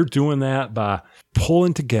you're doing that by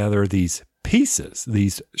pulling together these pieces,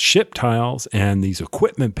 these ship tiles and these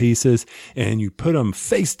equipment pieces, and you put them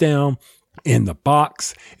face down in the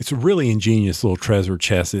box. It's a really ingenious little treasure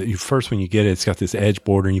chest. First, when you get it, it's got this edge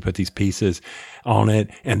border, and you put these pieces on it,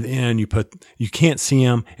 and then you can't see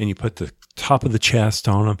them, and you put the top of the chest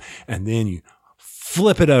on them, and then you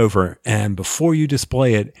flip it over, and before you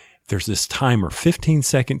display it, there's this timer,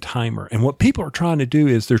 15-second timer. And what people are trying to do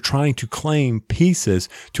is they're trying to claim pieces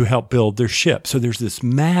to help build their ship. So there's this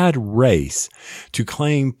mad race to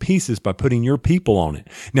claim pieces by putting your people on it.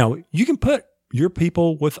 Now, you can put your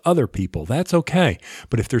people with other people. That's okay.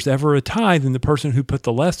 But if there's ever a tie, then the person who put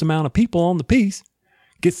the less amount of people on the piece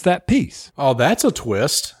gets that piece. Oh, that's a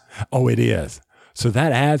twist. Oh, it is. So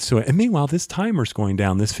that adds to it. And meanwhile, this timer's going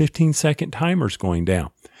down. This 15-second timer's going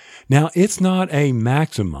down. Now, it's not a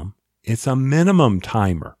maximum. It's a minimum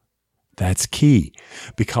timer. That's key,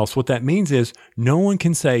 because what that means is no one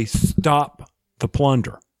can say, stop the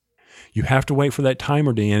plunder. You have to wait for that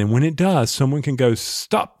timer to end. And when it does, someone can go,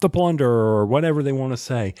 stop the plunder, or whatever they want to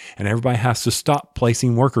say. And everybody has to stop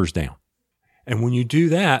placing workers down. And when you do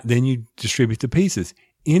that, then you distribute the pieces.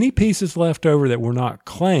 Any pieces left over that were not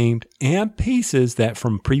claimed, and pieces that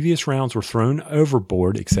from previous rounds were thrown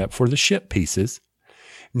overboard, except for the ship pieces,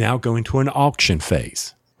 now go into an auction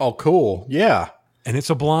phase. Oh, cool. Yeah. And it's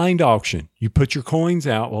a blind auction. You put your coins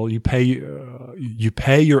out. Well, you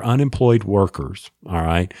pay your unemployed workers. All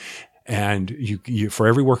right. And you for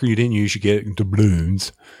every worker you didn't use, you get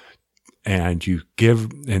doubloons. And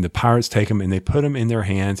and the pirates take them and they put them in their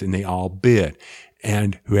hands and they all bid.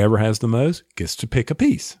 And whoever has the most gets to pick a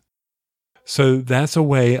piece. So that's a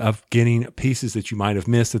way of getting pieces that you might have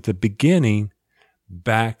missed at the beginning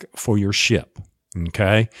back for your ship.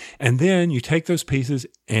 Okay. And then you take those pieces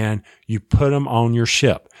and you put them on your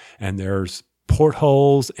ship, and there's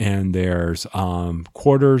portholes and there's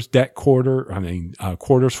quarters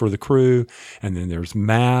for the crew. And then there's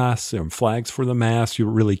masts and flags for the masts. You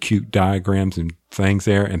really cute diagrams and things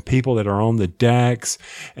there, and people that are on the decks.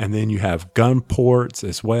 And then you have gun ports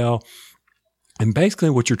as well. And basically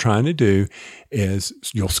what you're trying to do is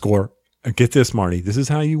you'll score. Get this, Marty. This is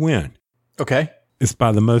how you win. Okay. It's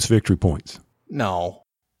by the most victory points. No.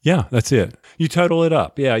 Yeah, that's it. You total it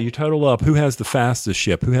up. Yeah, you total up who has the fastest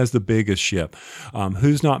ship, who has the biggest ship,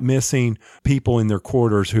 who's not missing people in their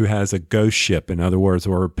quarters, who has a ghost ship, in other words,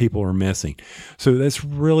 or people are missing. So that's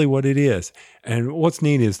really what it is. And what's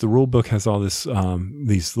neat is the rule book has all this,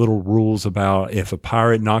 these little rules about if a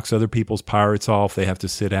pirate knocks other people's pirates off, they have to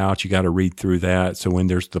sit out. You got to read through that. So when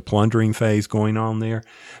there's the plundering phase going on there,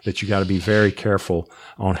 that you got to be very careful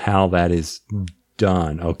on how that is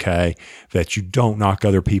done, okay? That you don't knock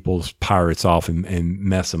other people's pirates off and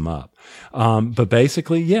mess them up. But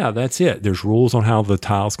basically, yeah, that's it. There's rules on how the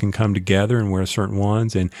tiles can come together and where certain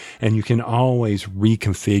ones, and you can always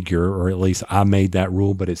reconfigure, or at least I made that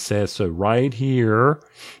rule, but it says so right here,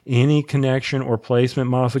 any connection or placement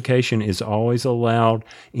modification is always allowed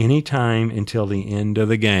anytime until the end of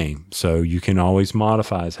the game. So you can always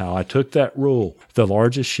modify is how I took that rule. The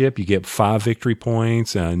largest ship, you get 5 victory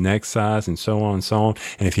points, next size, and so on and so on.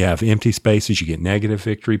 And if you have empty spaces, you get negative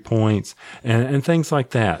victory points and things like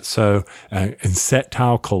that. So, and set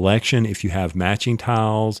tile collection, if you have matching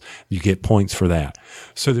tiles, you get points for that.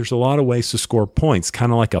 So there's a lot of ways to score points,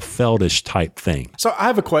 kind of like a Feldish type thing. So I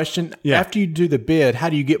have a question. Yeah. After you do the bid, how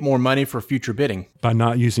do you get more money for future bidding? By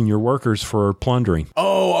not using your workers for plundering.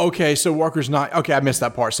 Oh, okay. So workers not, okay, I missed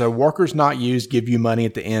that part. So workers not used give you money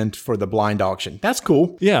at the end for the blind auction. That's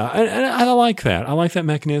cool. Yeah, and I like that. I like that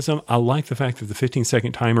mechanism. I like the fact that the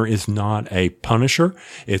 15-second timer is not a punisher.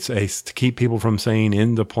 It's to keep people from saying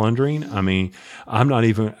in the plundering. I mean,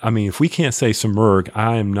 if we can't say Simurgh,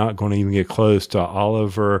 I am not going to even get close to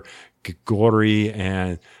Oliver Gregori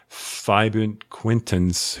and Fabian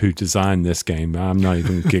Quintens, who designed this game. I'm not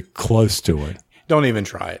even going to get close to it. Don't even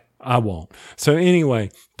try it. I won't. So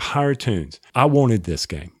anyway, Pyrotunes. I wanted this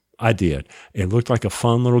game. I did. It looked like a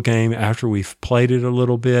fun little game. After we've played it a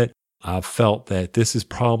little bit, I felt that this is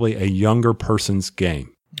probably a younger person's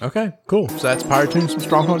game. Okay, cool. So that's Pyrotunes from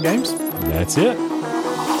Stronghold Games? That's it.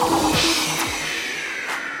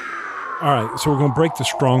 All right, so we're going to break the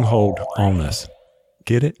stronghold on us.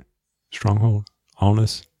 Get it? Stronghold on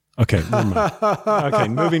us? Okay, never mind. Okay,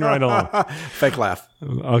 moving right along. Fake laugh.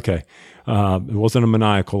 Okay. It wasn't a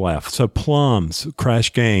maniacal laugh. So Plums,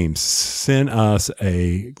 Crash Games, sent us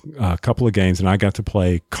a couple of games, and I got to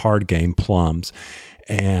play card game Plums.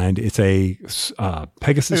 And it's a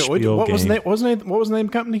Pegasus Spiel what game. Was the name of the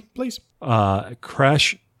company, please?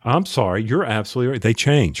 Crash. I'm sorry. You're absolutely right. They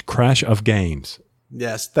changed. Crash of Games.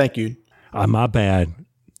 Yes, thank you. My bad.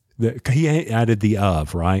 He added the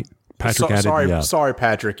of, right? Patrick added the of. Sorry,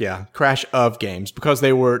 Patrick. Yeah. Crash of Games, because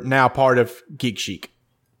they were now part of Geek Chic.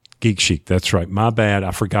 Geek Chic. That's right. My bad.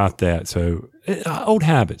 I forgot that. So old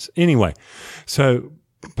habits. Anyway, so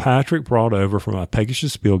Patrick brought over from a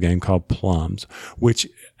Pegasus Spiel game called Plums, which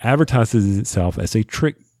advertises itself as a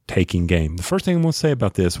trick-taking game. The first thing I want to say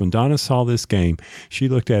about this, when Donna saw this game, she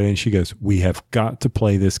looked at it and she goes, "We have got to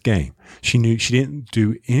play this game." She knew she didn't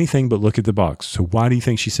do anything but look at the box. So why do you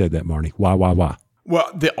think she said that, Marty? Why?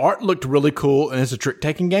 Well, the art looked really cool, and it's a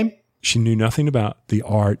trick-taking game. She knew nothing about the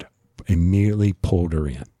art, immediately pulled her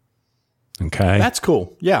in. Okay? That's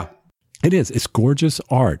cool. Yeah. It is. It's gorgeous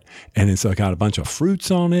art, and it's got a bunch of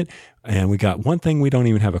fruits on it, and we got one thing we don't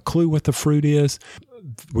even have a clue what the fruit is.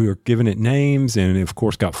 We were giving it names, and it, of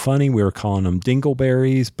course, got funny. We were calling them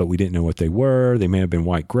dingleberries, but we didn't know what they were. They may have been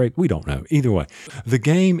white grape. We don't know. Either way, the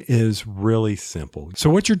game is really simple. So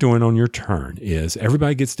what you're doing on your turn is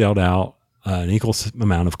everybody gets dealt out an equal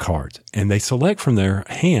amount of cards, and they select from their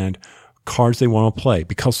hand cards they want to play,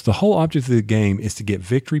 because the whole object of the game is to get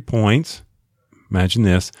victory points. Imagine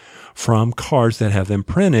this, from cards that have them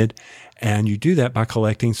printed, and you do that by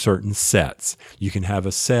collecting certain sets. You can have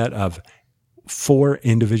a set of 4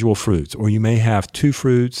 individual fruits, or you may have 2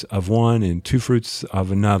 fruits of one and 2 fruits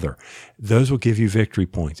of another. Those will give you victory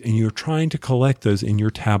points, and you're trying to collect those in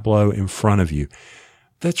your tableau in front of you.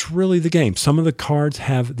 That's really the game. Some of the cards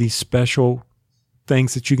have these special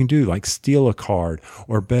things that you can do, like steal a card,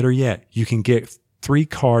 or better yet, you can get 3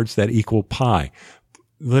 cards that equal pi.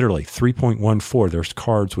 Literally 3.14. There's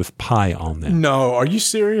cards with pi on them. No, are you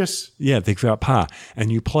serious? Yeah, they've got pi.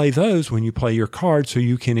 And you play those when you play your card, so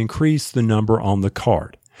you can increase the number on the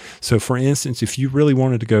card. So for instance, if you really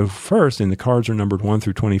wanted to go first and the cards are numbered 1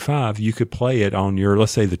 through 25, you could play it on your,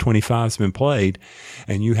 let's say the 25's been played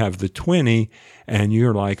and you have the 20, and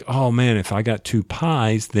you're like, oh man, if I got 2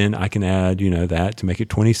 pies, then I can add, that to make it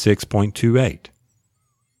 26.28.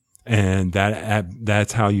 And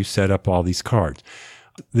that's how you set up all these cards.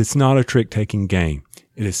 It's not a trick-taking game.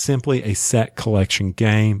 It is simply a set collection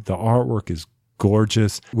game. The artwork is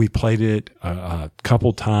gorgeous. We played it a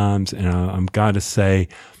couple times, and I'm got to say,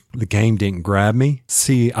 the game didn't grab me.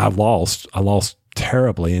 See, I lost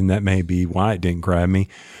terribly, and that may be why it didn't grab me.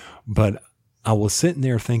 But I was sitting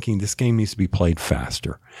there thinking this game needs to be played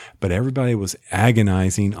faster. But everybody was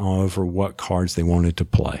agonizing over what cards they wanted to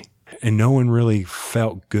play, and no one really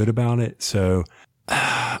felt good about it. So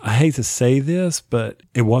I hate to say this, but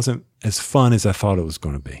it wasn't as fun as I thought it was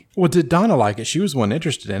going to be. Well, did Donna like it? She was the one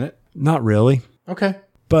interested in it. Not really. Okay.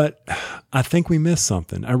 But I think we missed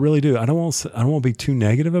something. I really do. I don't want to be too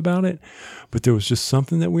negative about it, but there was just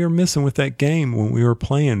something that we were missing with that game when we were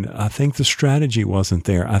playing. I think the strategy wasn't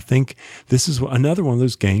there. I think this is another one of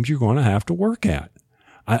those games you're going to have to work at.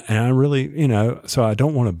 I really, so I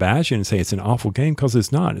don't want to bash it and say it's an awful game, because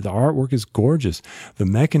it's not. The artwork is gorgeous. The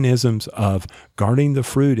mechanisms of guarding the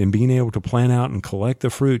fruit and being able to plan out and collect the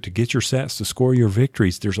fruit to get your sets to score your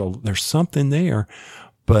victories, there's something there.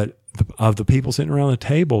 But of the people sitting around the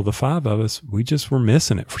table, the 5 of us, we just were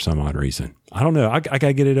missing it for some odd reason. I don't know. I got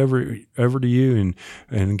to get it over to you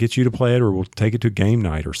and get you to play it, or we'll take it to game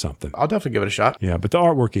night or something. I'll definitely give it a shot. Yeah, but the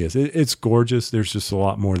artwork it's gorgeous. There's just a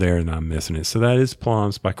lot more there, and I'm missing it. So that is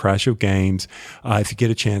Plums by Crash of Games. If you get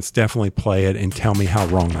a chance, definitely play it and tell me how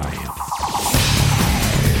wrong I am.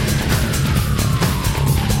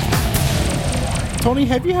 Tony,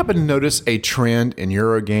 have you happened to notice a trend in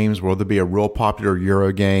Euro games where there'll be a real popular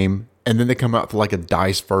Euro game, and then they come out with like a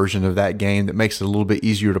dice version of that game that makes it a little bit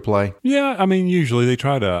easier to play? Yeah, I mean, usually they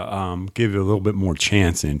try to give you a little bit more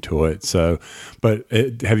chance into it. So, but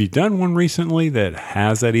have you done one recently that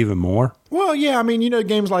has that even more? Well, yeah. I mean,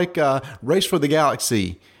 games like Race for the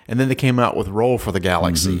Galaxy and then they came out with Roll for the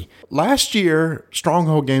Galaxy. Last year,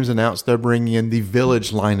 Stronghold Games announced they're bringing in the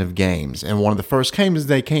Village line of games, and one of the first games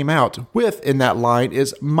they came out with in that line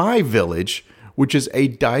is My Village, which is a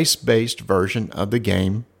dice-based version of the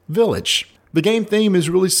game Village. The game theme is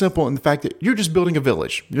really simple in the fact that you're just building a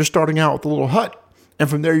village. You're starting out with a little hut, and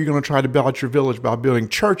from there, you're going to try to build out your village by building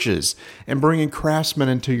churches and bringing craftsmen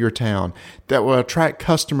into your town that will attract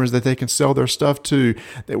customers that they can sell their stuff to,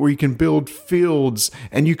 that where you can build fields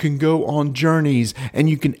and you can go on journeys and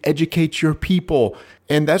you can educate your people.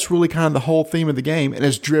 And that's really kind of the whole theme of the game, and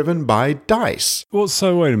it's driven by dice. Well,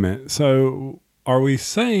 so wait a minute. So are we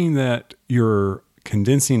saying that you're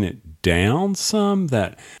condensing it down some,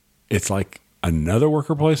 that it's like another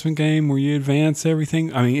worker placement game where you advance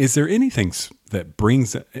everything? I mean, is there anything that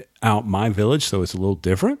brings out My Village so it's a little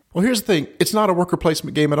different? Well, here's the thing. It's not a worker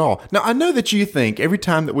placement game at all. Now, I know that you think every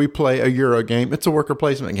time that we play a Euro game, it's a worker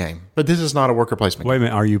placement game. But this is not a worker placement Wait game.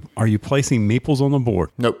 a minute. Are you placing meeples on the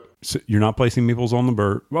board? Nope. So you're not placing meeples on the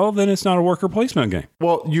board? Well, then it's not a worker placement game.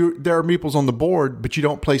 Well, there are meeples on the board, but you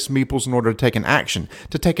don't place meeples in order to take an action.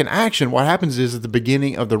 To take an action, what happens is at the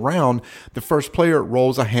beginning of the round, the first player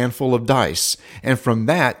rolls a handful of dice. And from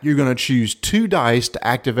that, you're going to choose 2 dice to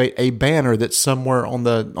activate a banner that's somewhere on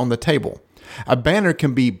the table. A banner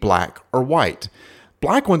can be black or white.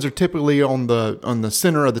 Black ones are typically on the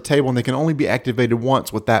center of the table, and they can only be activated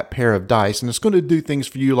once with that pair of dice. And it's going to do things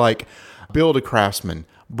for you like build a craftsman,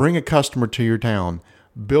 bring a customer to your town,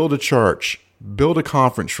 build a church, build a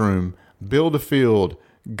conference room, build a field,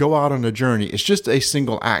 go out on a journey. It's just a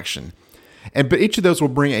single action. But each of those will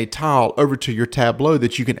bring a tile over to your tableau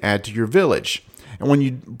that you can add to your village. And when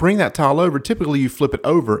you bring that tile over, typically you flip it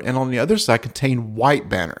over, and on the other side contain white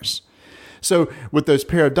banners. So with those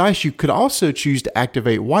pair of dice, you could also choose to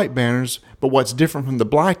activate white banners, but what's different from the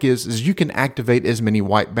black is you can activate as many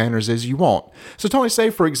white banners as you want. So Tony, say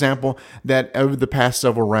for example, that over the past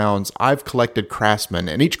several rounds, I've collected craftsmen,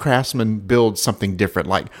 and each craftsman builds something different,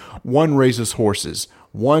 like one raises horses,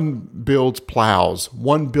 one builds plows,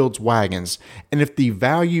 one builds wagons. And if the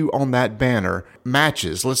value on that banner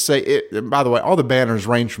matches, let's say it, by the way, all the banners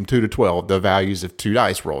range from 2 to 12, the values of 2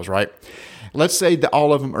 dice rolls, right? Let's say that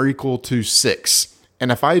all of them are equal to 6.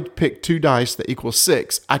 And if I pick 2 dice that equal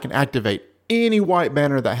 6, I can activate any white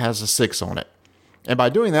banner that has a 6 on it. And by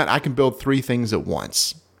doing that, I can build 3 things at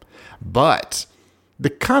once. But the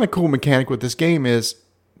kind of cool mechanic with this game is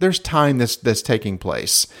there's time that's taking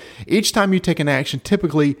place. Each time you take an action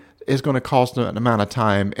typically is going to cost an amount of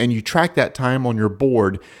time, and you track that time on your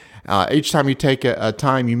board. Each time you take a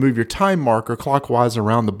time, you move your time marker clockwise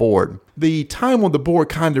around the board. The time on the board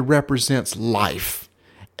kind of represents life.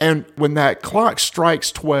 And when that clock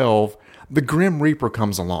strikes 12, the Grim Reaper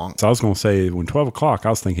comes along. So I was going to say, when 12 o'clock,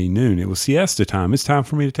 I was thinking noon. It was siesta time. It's time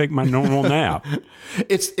for me to take my normal nap.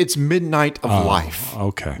 It's midnight of life.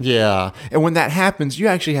 Okay. Yeah. And when that happens, you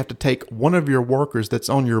actually have to take one of your workers that's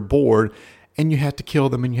on your board, and you have to kill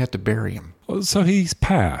them and you have to bury him. So he's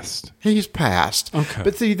passed. He's passed. Okay.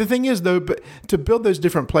 But see, the thing is, though, but to build those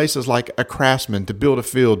different places like a craftsman, to build a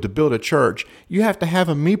field, to build a church, you have to have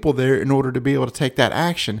a meeple there in order to be able to take that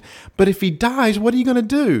action. But if he dies, what are you going to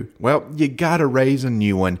do? Well, you got to raise a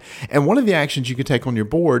new one. And one of the actions you can take on your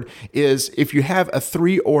board is if you have a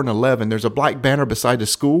 3 or an 11, there's a black banner beside the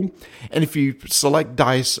school. And if you select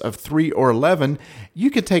dice of 3 or 11,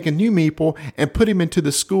 you can take a new meeple and put him into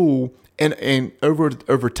the school. And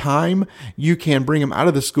over time, you can bring them out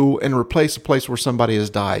of the school and replace a place where somebody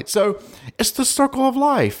has died. So it's the circle of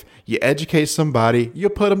life. You educate somebody, you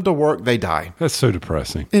put them to work, they die. That's so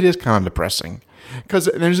depressing. It is kind of depressing.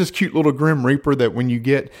 Because there's this cute little Grim Reaper that when you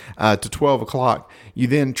get to 12 o'clock, you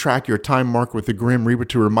then track your time mark with the Grim Reaper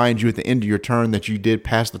to remind you at the end of your turn that you did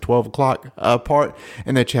pass the 12 o'clock part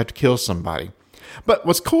and that you have to kill somebody. But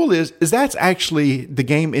what's cool is that's actually the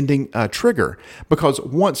game-ending trigger, because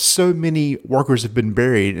once so many workers have been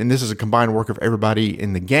buried, and this is a combined work of everybody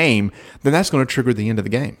in the game, then that's going to trigger the end of the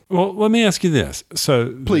game. Well, let me ask you this.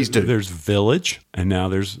 So Please do. There's Village, and now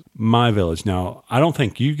there's My Village. Now, I don't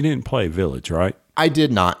think you didn't play Village, right? I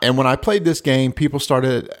did not. And when I played this game, people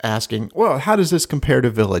started asking, well, how does this compare to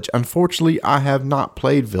Village? Unfortunately, I have not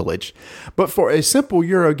played Village. But for a simple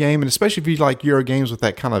Euro game, and especially if you like Euro games with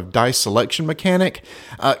that kind of dice selection mechanic,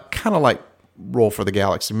 kind of like Roll for the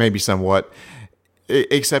Galaxy, maybe somewhat,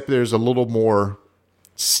 except there's a little more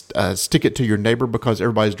stick it to your neighbor because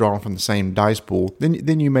everybody's drawing from the same dice pool,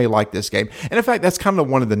 then you may like this game. And in fact, that's kind of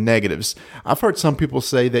one of the negatives. I've heard some people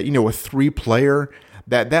say that, with 3-player,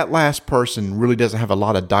 that last person really doesn't have a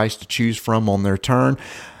lot of dice to choose from on their turn.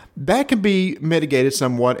 That can be mitigated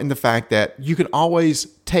somewhat in the fact that you can always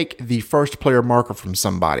take the first player marker from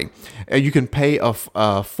somebody. You can pay a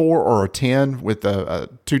 4 or a 10 with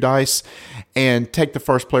 2 dice and take the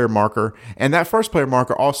first player marker. And that first player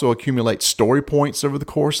marker also accumulates story points over the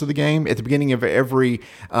course of the game. At the beginning of every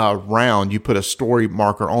round, you put a story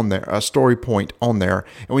marker on there, a story point on there.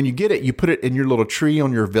 And when you get it, you put it in your little tree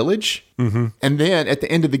on your village. Mm-hmm. And then at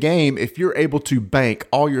the end of the game, if you're able to bank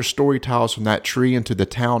all your story tiles from that tree into the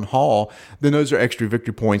town hall, then those are extra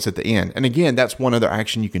victory points at the end. And again, that's one other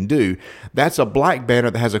action you can do. That's a black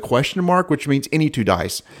banner that has a question mark, which means any 2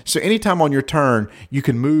 dice. So anytime on your turn, you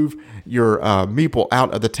can move your meeple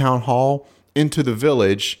out of the town hall into the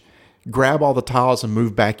village, grab all the tiles and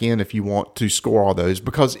move back in if you want to score all those.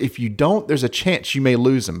 Because if you don't, there's a chance you may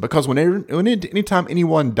lose them. Because anytime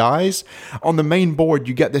anyone dies, on the main board,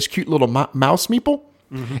 you got this cute little mouse meeple.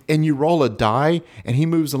 Mm-hmm. And you roll a die, and he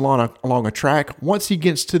moves along a track. Once he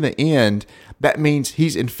gets to the end, that means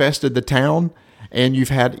he's infested the town, and you've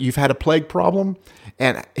had a plague problem.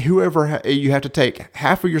 And whoever you have to take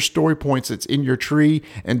half of your story points that's in your tree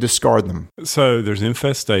and discard them. So there's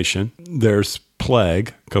infestation. There's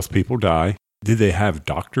plague because people die. Did they have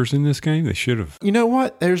doctors in this game? They should have. You know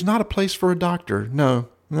what? There's not a place for a doctor. No,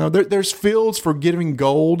 there's fields for getting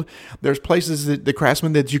gold. There's places that the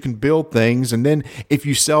craftsman that you can build things. And then if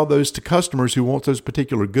you sell those to customers who want those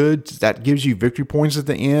particular goods, that gives you victory points at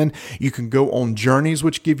the end. You can go on journeys,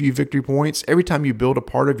 which give you victory points. Every time you build a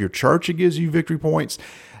part of your church, it gives you victory points.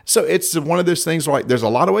 So it's one of those things like there's a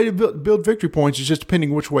lot of ways to build victory points. It's just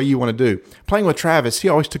depending which way you want to do. Playing with Travis, he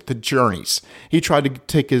always took the journeys. He tried to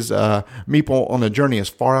take his meeple on a journey as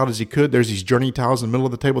far out as he could. There's these journey tiles in the middle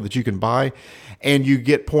of the table that you can buy, and you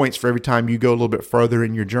get points for every time you go a little bit further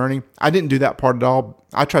in your journey. I didn't do that part at all.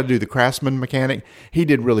 I tried to do the craftsman mechanic. He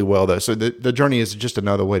did really well, though. So the journey is just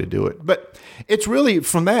another way to do it. But it's really,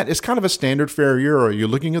 from that, it's kind of a standard fair Euro. You're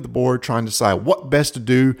looking at the board, trying to decide what best to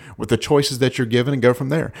do with the choices that you're given and go from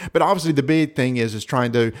there. But obviously, the big thing is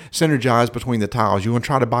trying to synergize between the tiles. You want to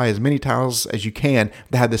try to buy as many tiles as you can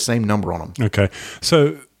that have the same number on them. Okay.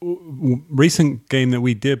 So recent game that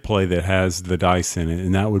we did play that has the dice in it,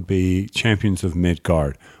 and that would be Champions of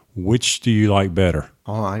Midgard. Which do you like better?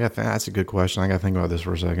 Oh, that's a good question. I got to think about this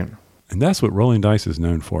for a second. And that's what Rolling Dice is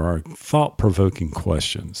known for, our thought-provoking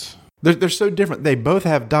questions. They're so different. They both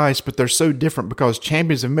have dice, but they're so different because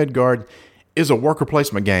Champions of Midgard is a worker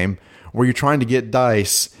placement game where you're trying to get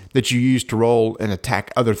dice that you use to roll and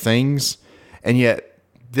attack other things. And yet,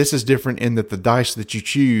 this is different in that the dice that you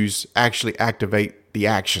choose actually activate the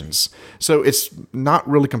actions. So it's not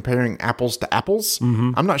really comparing apples to apples.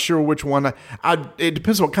 Mm-hmm. I'm not sure which one. It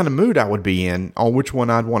depends on what kind of mood I would be in on which one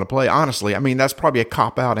I'd want to play, honestly. I mean, that's probably a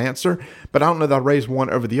cop-out answer, but I don't know that I'd raise one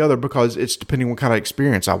over the other because it's depending on what kind of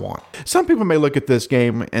experience I want. Some people may look at this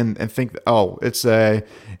game and think, it's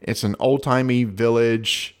an old-timey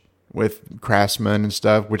village with craftsmen and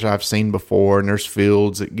stuff, which I've seen before, and there's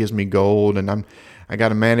fields that gives me gold, and I got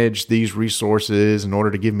to manage these resources in order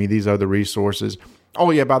to give me these other resources. Oh,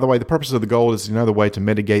 yeah, by the way, the purpose of the gold is another way to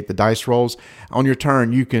mitigate the dice rolls. On your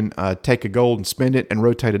turn, you can take a gold and spend it and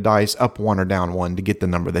rotate a dice up 1 or down 1 to get the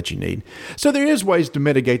number that you need. So there is ways to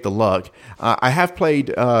mitigate the luck. I have played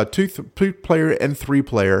 2-player and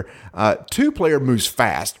 3-player. 2-player moves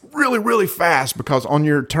fast, really, really fast, because on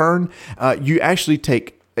your turn, you actually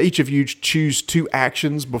take each of you choose 2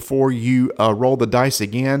 actions before you roll the dice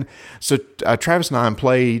again. So Travis and I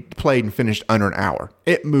played and finished under an hour.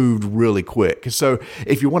 It moved really quick. So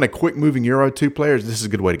if you want a quick moving Euro 2 players, this is a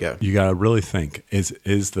good way to go. You got to really think, is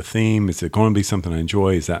the theme, is it going to be something I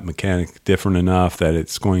enjoy? Is that mechanic different enough that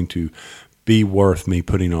it's going to be worth me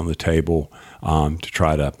putting on the table to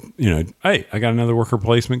try to, hey, I got another worker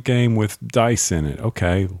placement game with dice in it.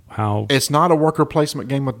 Okay, how? It's not a worker placement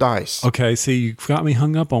game with dice. Okay, see, you've got me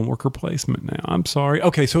hung up on worker placement now. I'm sorry.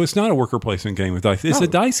 Okay, so it's not a worker placement game with dice. It's a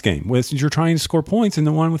dice game. You're trying to score points, and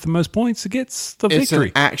the one with the most points gets the victory.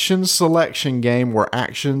 It's an action selection game where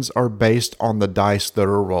actions are based on the dice that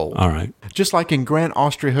are rolled. All right. Just like in Grand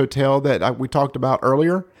Austria Hotel that we talked about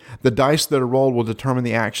earlier, the dice that are rolled will determine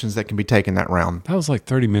the actions that can be taken that round. That was like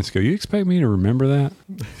 30 minutes ago. You expect me to remember that?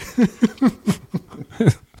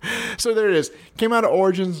 So there it is. Came out of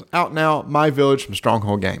Origins, out now, My Village from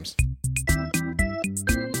Stronghold Games.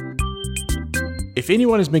 If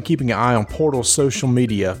anyone has been keeping an eye on Portal's social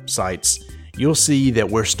media sites, you'll see that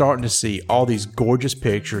we're starting to see all these gorgeous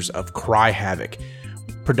pictures of Cry Havoc.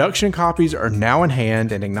 Production copies are now in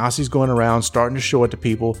hand, and Ignacio's going around starting to show it to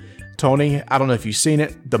people. Tony, I don't know if you've seen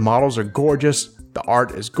it. The models are gorgeous. The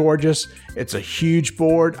art is gorgeous. It's a huge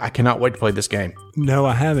board. I cannot wait to play this game. No,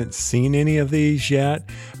 I haven't seen any of these yet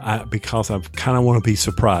because I kind of want to be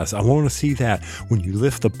surprised. I want to see that when you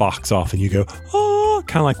lift the box off and you go, oh,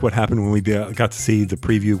 kind of like what happened when we got to see the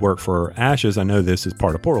preview work for Ashes. I know this is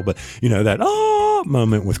part of Portal, but that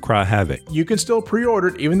moment with Cry Havoc. You can still pre-order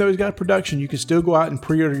it, even though he's got production. You can still go out and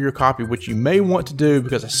pre-order your copy, which you may want to do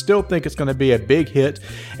because I still think it's going to be a big hit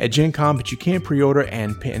at Gen Con, but you can pre-order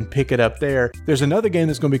and pick it up there. There's another game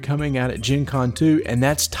that's going to be coming out at Gen Con 2, and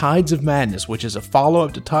that's Tides of Madness, which is a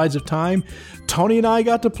follow-up to Tides of Time. Tony and I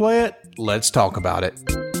got to play it. Let's talk about it.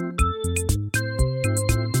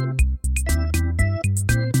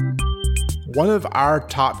 One of our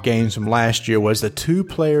top games from last year was the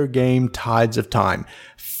 2-player game Tides of Time.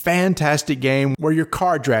 Fantastic game where you're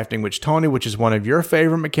card drafting, which is one of your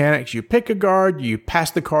favorite mechanics. You pick a card, you pass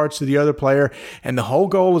the cards to the other player, and the whole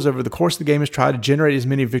goal is over the course of the game is try to generate as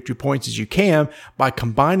many victory points as you can by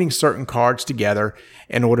combining certain cards together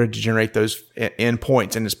in order to generate those end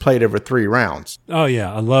points, and it's played over 3 rounds. Oh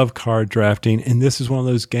yeah, I love card drafting, and this is one of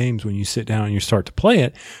those games when you sit down and you start to play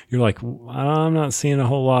it, you're like, I'm not seeing a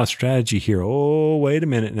whole lot of strategy here. Oh, wait a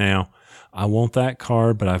minute now. I want that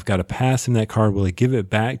card, but I've got to pass him that card. Will he give it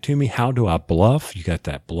back to me? How do I bluff? You got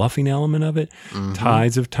that bluffing element of it. Mm-hmm.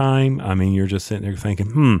 Tides of Time. I mean, you're just sitting there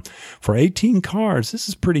thinking, for 18 cards, this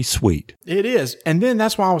is pretty sweet. It is. And then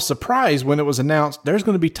that's why I was surprised when it was announced there's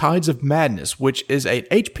going to be Tides of Madness, which is a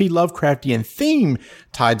H.P. Lovecraftian theme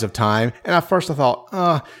Tides of Time. And at first I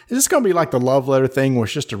thought, is this going to be like the Love Letter thing where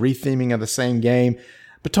it's just a retheming of the same game?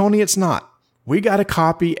 But Tony, it's not. We got a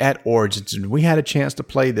copy at Origins, and we had a chance to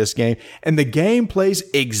play this game, and the game plays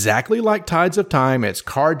exactly like Tides of Time. It's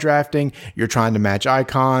card drafting. You're trying to match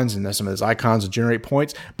icons, and some of those icons will generate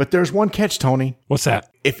points. But there's one catch, Tony. What's that?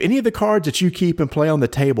 If any of the cards that you keep and play on the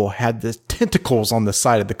table had the tentacles on the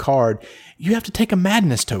side of the card, you have to take a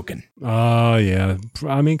madness token. Oh, yeah.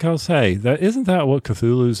 I mean, because, hey, isn't that what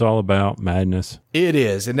Cthulhu's all about, madness? It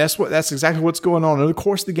is, and that's exactly what's going on. Over the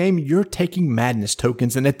course of the game, you're taking madness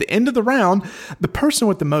tokens, and at the end of the round, the person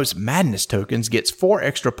with the most madness tokens gets 4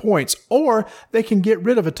 extra points, or they can get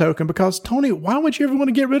rid of a token because, Tony, why would you ever want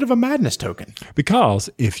to get rid of a madness token?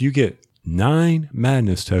 Because if you get 9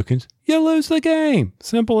 madness tokens, you lose the game.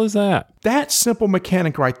 Simple as that. That simple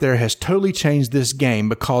mechanic right there has totally changed this game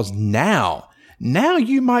because now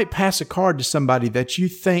you might pass a card to somebody that you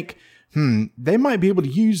think, they might be able to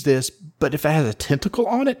use this, but if it has a tentacle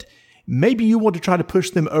on it, maybe you want to try to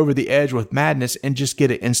push them over the edge with madness and just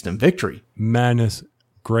get an instant victory. Madness.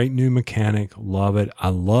 Great new mechanic. Love it. I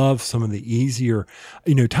love some of the easier,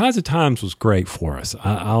 Tides of Times was great for us.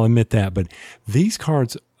 I'll admit that, but these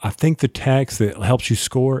cards, I think the text that helps you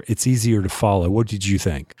score, it's easier to follow. What did you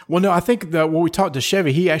think? Well, no, I think that when we talked to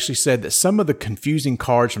Chevy, he actually said that some of the confusing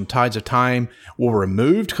cards from Tides of Time were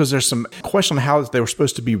removed because there's some question on how they were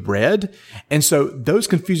supposed to be read. And so those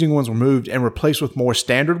confusing ones were moved and replaced with more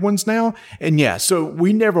standard ones now. And yeah, so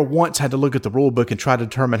we never once had to look at the rule book and try to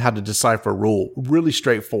determine how to decipher a rule. Really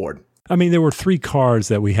straightforward. I mean, there were 3 cards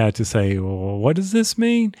that we had to say, well, what does this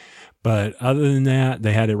mean? But other than that,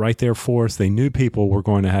 they had it right there for us. They knew people were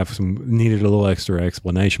going to have needed a little extra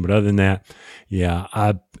explanation. But other than that, yeah,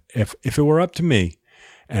 if it were up to me,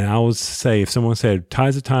 and I would say, if someone said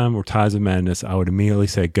Tides of Time or Tides of Madness, I would immediately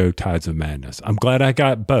say go Tides of Madness. I'm glad I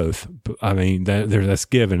got both. I mean, that's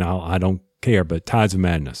given. I don't care, but Tides of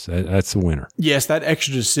Madness, that's the winner. Yes, that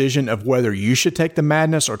extra decision of whether you should take the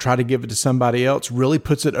madness or try to give it to somebody else really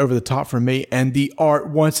puts it over the top for me. And the art,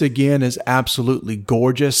 once again, is absolutely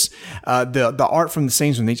gorgeous. The art from the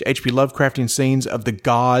scenes, from these H.P. Lovecraftian scenes of the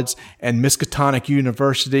gods and Miskatonic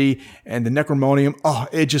University and the Necromonium,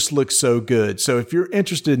 it just looks so good. So if you're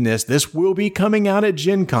interested in this will be coming out at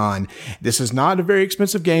Gen Con. This is not a very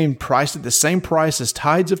expensive game, priced at the same price as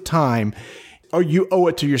Tides of Time. Or you owe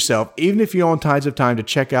it to yourself, even if you own Tides of Time, to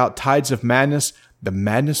check out Tides of Madness. The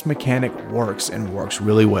madness mechanic works and works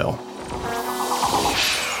really well.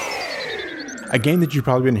 A game that you've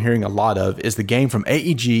probably been hearing a lot of is the game from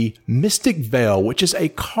AEG, Mystic Vale, which is a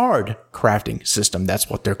card crafting system. That's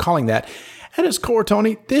what they're calling that. At its core,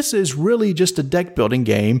 Tony, this is really just a deck building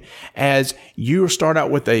game as you start out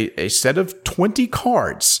with a set of 20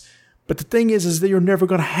 cards. But the thing is that you're never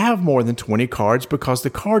going to have more than 20 cards because the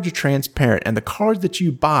cards are transparent, and the cards that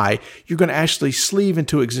you buy, you're going to actually sleeve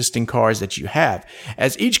into existing cards that you have.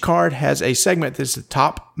 As each card has a segment that's the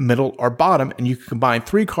top, middle, or bottom, and you can combine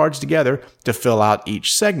 3 cards together to fill out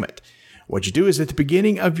each segment. What you do is at the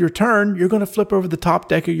beginning of your turn, you're going to flip over the top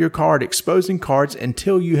deck of your card, exposing cards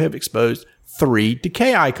until you have exposed 3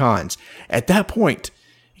 decay icons. At that point,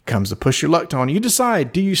 it comes to push your luck, Tony. You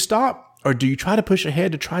decide, do you stop? Or do you try to push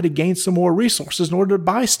ahead to try to gain some more resources in order to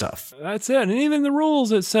buy stuff? That's it. And even the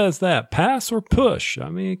rules, it says that. Pass or push. I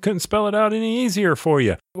mean, it couldn't spell it out any easier for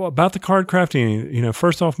you. Well, about the card crafting,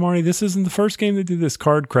 first off, Marty, this isn't the first game that did this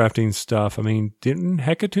card crafting stuff. I mean, didn't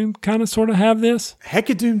Hecatomb kind of sort of have this?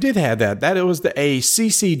 Hecatomb did have that. That it was a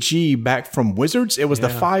CCG back from Wizards. It was the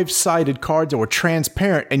 5-sided cards that were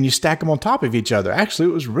transparent and you stack them on top of each other. Actually,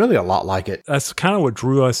 it was really a lot like it. That's kind of what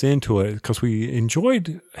drew us into it because we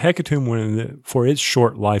enjoyed Hecatomb for its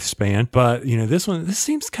short lifespan. But, this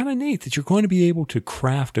seems kind of neat that you're going to be able to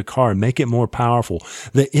craft a card, make it more powerful.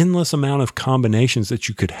 The endless amount of combinations that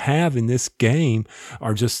you could have in this game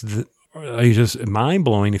are just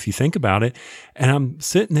mind-blowing if you think about it. And I'm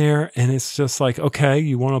sitting there and it's just like, okay,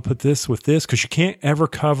 you want to put this with this because you can't ever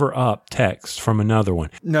cover up text from another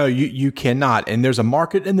one. No, you cannot. And there's a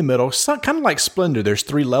market in the middle, kind of like Splendor. There's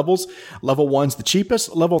 3 levels. Level 1's the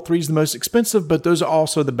cheapest. Level 3's the most expensive, but those are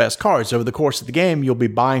also the best cards. Over the course of the game, you'll be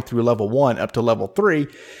buying through level 1 up to level 3.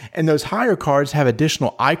 And those higher cards have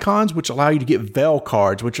additional icons, which allow you to get Veil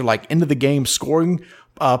cards, which are like end of the game scoring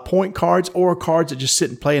point cards or cards that just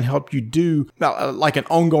sit and play and help you do like an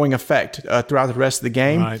ongoing effect throughout the rest of the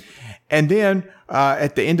game. Right. And then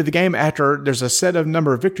at the end of the game, after there's a set of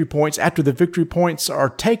number of victory points, after the victory points are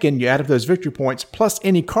taken, you add up those victory points plus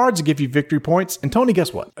any cards that give you victory points. And Tony,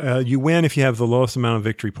 guess what? You win if you have the lowest amount of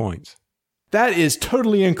victory points. That is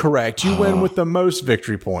totally incorrect. You win with the most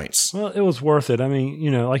victory points. Well, it was worth it. I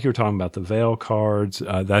mean, like you were talking about the Veil cards,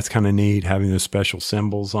 that's kind of neat, having those special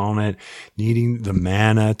symbols on it, needing the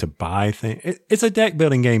mana to buy things. It's a deck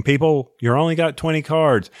building game, people. You're only got 20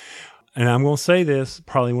 cards. And I'm going to say this,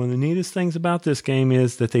 probably one of the neatest things about this game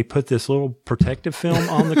is that they put this little protective film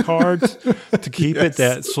on the cards to keep it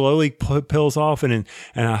that slowly peels off. And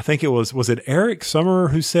I think it was it Eric Summerer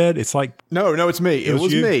who said it's like... No, it's me. It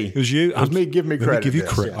was me. It was you? It was me. Give me credit. Let me give you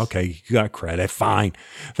credit. Yes. Okay, you got credit. Fine.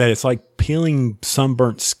 That it's like peeling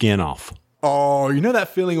sunburnt skin off. Oh, you know that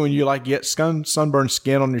feeling when you get sunburned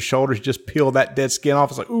skin on your shoulders, just peel that dead skin off?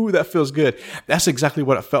 It's like, ooh, that feels good. That's exactly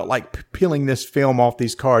what it felt like peeling this film off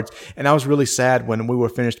these cards. And I was really sad when we were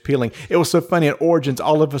finished peeling. It was so funny at Origins,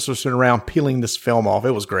 all of us were sitting around peeling this film off.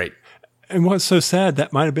 It was great. And what's so sad,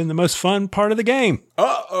 that might have been the most fun part of the game.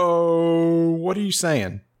 Uh-oh. What are you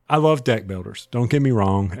saying? I love deck builders. Don't get me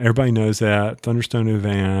wrong. Everybody knows that. Thunderstone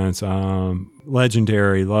Advance,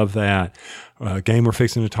 Legendary, love that. Game we're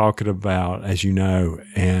fixing to talk about, as you know,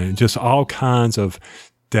 and just all kinds of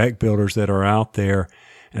deck builders that are out there.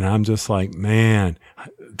 And I'm just like, man,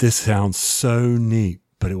 this sounds so neat,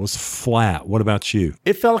 but it was flat. What about you?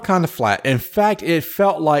 It felt kind of flat. In fact, it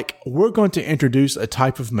felt like we're going to introduce a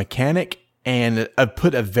type of mechanic and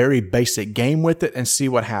put a very basic game with it and see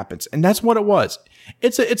what happens. And that's what it was.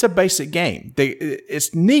 It's a basic game.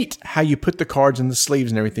 It's neat how you put the cards in the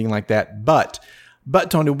sleeves and everything like that. But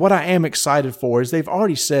Tony, what I am excited for is they've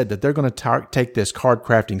already said that they're going to take this card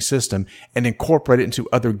crafting system and incorporate it into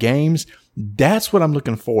other games. That's what I'm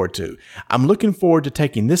looking forward to. I'm looking forward to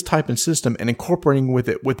taking this type of system and incorporating with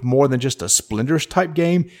it with more than just a Splendors type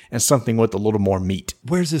game and something with a little more meat.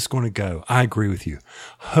 Where's this going to go? I agree with you.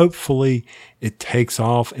 Hopefully it takes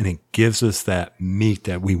off and it gives us that meat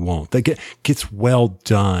that we want. That gets well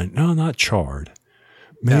done. No, not charred.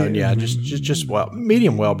 Just well.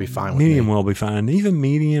 Medium well be fine with me. Medium well be fine. Even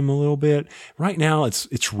medium a little bit. Right now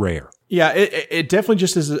it's rare. Yeah, it definitely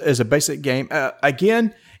just is a basic game.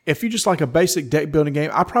 Again, if you just like a basic deck building game,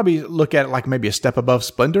 I probably look at it like maybe a step above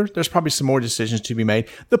Splendor. There's probably some more decisions to be made.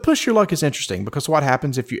 The push your luck is interesting because what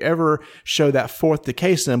happens if you ever show that 4th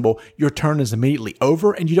decay symbol, your turn is immediately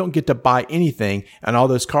over and you don't get to buy anything. And all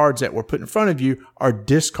those cards that were put in front of you are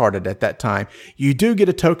discarded at that time. You do get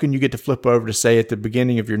a token you get to flip over to say at the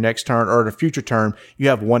beginning of your next turn or at a future turn, you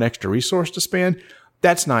have 1 extra resource to spend.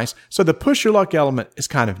 That's nice. So the push your luck element is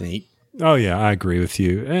kind of neat. Oh yeah, I agree with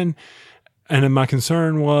you. And my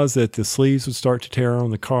concern was that the sleeves would start to tear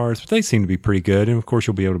on the cards, but they seem to be pretty good. And of course,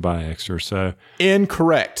 you'll be able to buy extra. So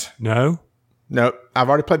incorrect. No. I've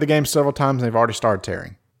already played the game several times, and they've already started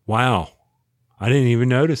tearing. Wow, I didn't even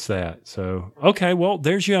notice that. So okay, well,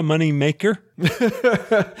 there's your money maker.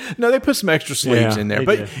 No, they put some extra sleeves in there,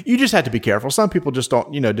 but you just have to be careful. Some people just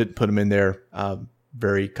didn't put them in there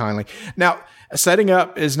very kindly. Now, setting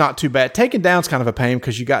up is not too bad. Taking down is kind of a pain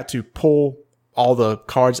because you got to pull all the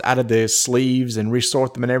cards out of the sleeves and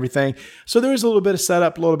resort them and everything. So there is a little bit of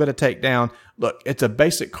setup, a little bit of takedown. Look, it's a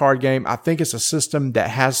basic card game. I think it's a system that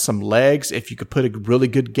has some legs if you could put a really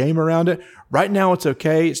good game around it. Right now, it's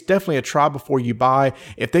okay. It's definitely a try before you buy.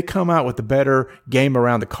 If they come out with a better game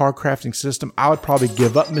around the card crafting system, I would probably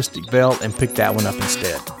give up Mystic Veil and pick that one up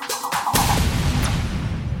instead.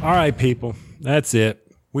 All right, people. That's it.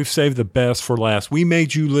 We've saved the best for last. We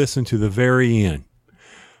made you listen to the very end.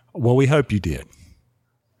 Well, we hope you did.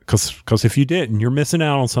 Because if you didn't, you're missing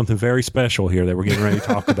out on something very special here that we're getting ready to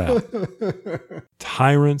talk about.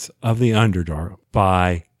 Tyrants of the Underdark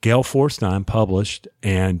by Gale Forstein, published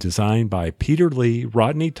and designed by Peter Lee,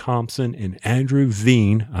 Rodney Thompson, and Andrew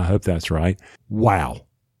Veen. I hope that's right. Wow.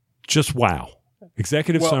 Just wow.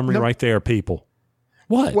 Executive summary right there, people.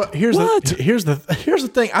 What? Well, here's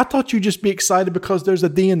the thing. I thought you'd just be excited because there's a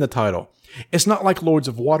D in the title. It's not like Lords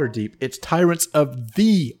of Waterdeep. It's Tyrants of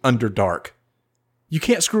the Underdark. You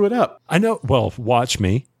can't screw it up. I know. Well, watch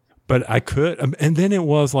me. But I could. And then it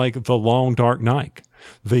was like the Long Dark Night.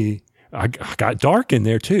 I got dark in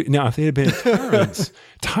there too. Now, if it had been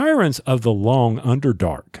Tyrants of the Long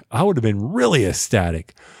Underdark, I would have been really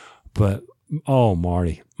ecstatic. But, oh,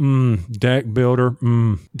 Marty, deck builder.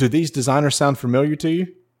 Do these designers sound familiar to you?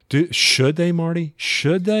 Should they, Marty?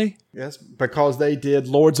 Should they? Yes, because they did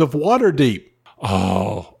Lords of Waterdeep.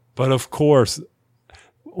 Oh, but of course,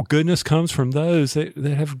 goodness comes from those that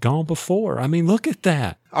have gone before. I mean, look at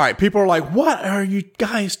that. All right, people are like, what are you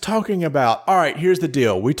guys talking about? All right, here's the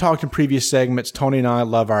deal. We talked in previous segments. Tony and I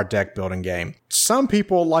love our deck building game. Some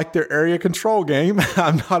people like their area control game.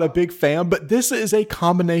 I'm not a big fan, but this is a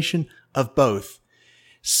combination of both.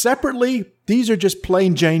 Separately, these are just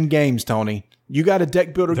plain Jane games, Tony. You got a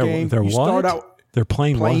deck builder game. They're you what? Start out they're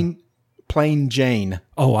plain Jane.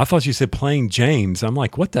 Oh, I thought you said plain James. I'm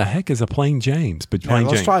like, what the heck is a plain James? But plain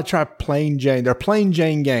Jane. Let's try plain Jane. They're plain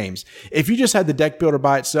Jane games. If you just had the deck builder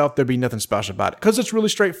by itself, there'd be nothing special about it because it's really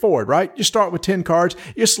straightforward, right? You start with 10 cards.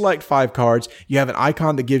 You select 5 cards. You have an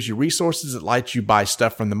icon that gives you resources that lets you buy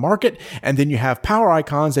stuff from the market. And then you have power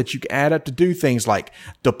icons that you can add up to do things like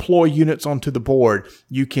deploy units onto the board.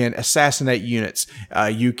 You can assassinate units.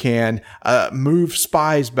 You can move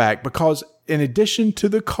spies back because in addition to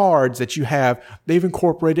the cards that you have, they've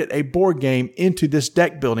incorporated a board game into this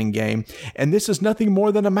deck building game. And this is nothing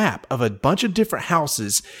more than a map of a bunch of different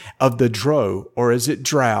houses of the Drow, or is it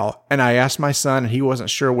Drow? And I asked my son and he wasn't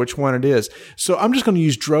sure which one it is. So I'm just going to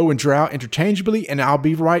use Drow and Drow interchangeably and I'll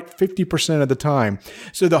be right 50% of the time.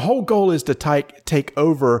 So the whole goal is to take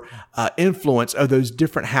over influence of those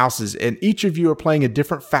different houses. And each of you are playing a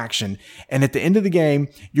different faction. And at the end of the game,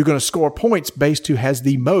 you're going to score points based who has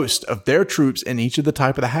the most of their troops in each of the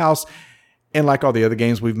type of the house. And like all the other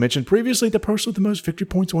games we've mentioned previously, the person with the most victory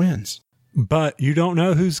points wins. But you don't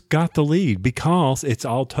know who's got the lead because it's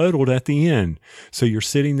all totaled at the end. So you're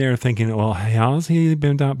sitting there thinking, well, how's he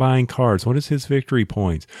been buying cards? What is his victory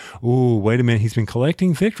points? Ooh, wait a minute. He's been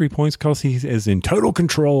collecting victory points because he is in total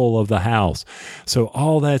control of the house. So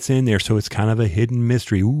all that's in there. So it's kind of a hidden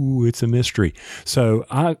mystery. Ooh, it's a mystery. So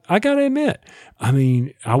I got to admit, I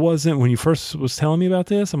mean, I wasn't, when you first was telling me about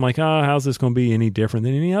this, I'm like, how's this going to be any different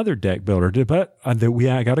than any other deck builder? But I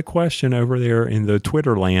got a question over there in the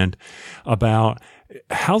Twitter land about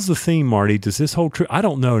how's the theme, Marty? Does this hold true? I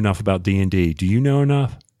don't know enough about D&D. Do you know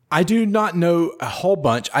enough? I do not know a whole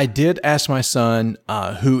bunch. I did ask my son,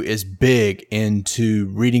 who is big into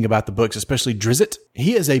reading about the books, especially Drizzt.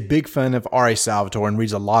 He is a big fan of R.A. Salvatore and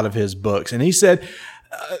reads a lot of his books. And he said,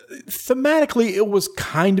 thematically, it was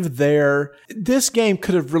kind of there. This game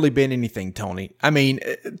could have really been anything, Tony. I mean,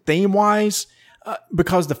 theme-wise,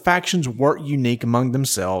 because the factions weren't unique among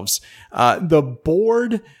themselves. The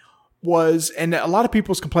board was, and a lot of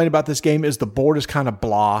people's complaint about this game is the board is kind of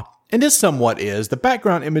blah. And this somewhat is. The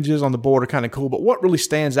background images on the board are kind of cool, but what really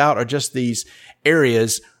stands out are just these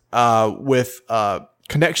areas with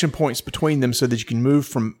connection points between them so that you can move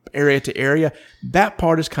from area to area. That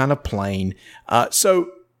part is kind of plain. So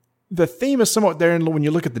the theme is somewhat there when you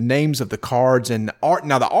look at the names of the cards and the art.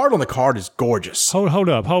 Now, the art on the card is gorgeous. Hold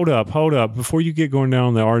up. Before you get going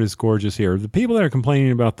down, the art is gorgeous here. The people that are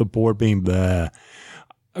complaining about the board being blah.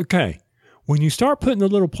 Okay, when you start putting the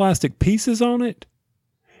little plastic pieces on it,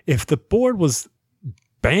 if the board was,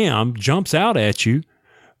 bam, jumps out at you,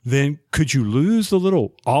 then could you lose the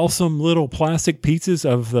little awesome little plastic pieces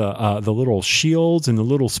of the little shields and the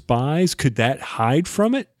little spies? Could that hide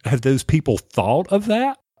from it? Have those people thought of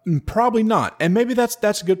that? Probably not. And maybe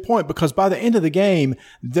that's a good point because by the end of the game,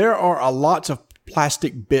 there are lots of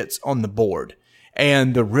plastic bits on the board.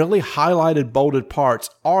 And the really highlighted, bolded parts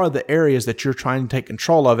are the areas that you're trying to take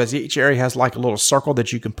control of, as each area has like a little circle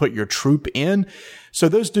that you can put your troop in. So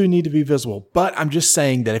those do need to be visible. But I'm just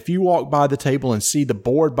saying that if you walk by the table and see the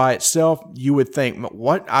board by itself, you would think,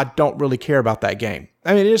 what? I don't really care about that game.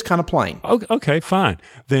 I mean, it is kind of plain. Okay, fine.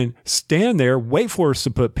 Then stand there, wait for us to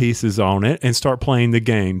put pieces on it, and start playing the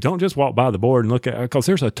game. Don't just walk by the board and look at it, because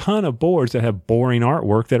there's a ton of boards that have boring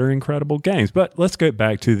artwork that are incredible games. But let's get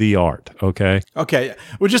back to the art, okay? Okay.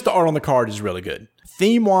 Well, just the art on the card is really good.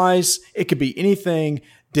 Theme-wise, it could be anything.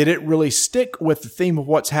 Did it really stick with the theme of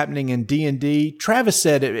what's happening in D&D? Travis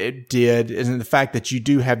said it did, and the fact that you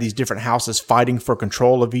do have these different houses fighting for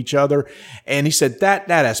control of each other. And he said that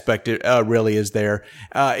aspect really is there.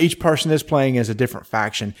 Each person is playing as a different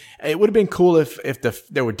faction. It would have been cool if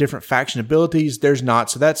there were different faction abilities. There's not,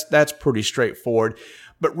 so that's pretty straightforward.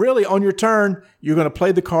 But really, on your turn, you're going to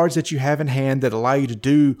play the cards that you have in hand that allow you to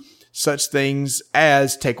do such things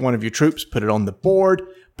as take one of your troops, put it on the board,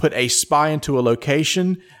 put a spy into a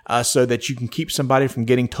location so that you can keep somebody from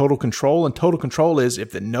getting total control. And total control is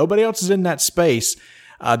if nobody else is in that space,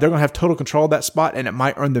 they're going to have total control of that spot, and it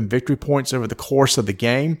might earn them victory points over the course of the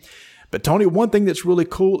game. But Tony, one thing that's really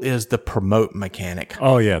cool is the promote mechanic.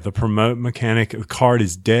 Oh, yeah. The promote mechanic. The card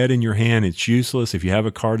is dead in your hand. It's useless. If you have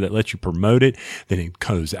a card that lets you promote it, then it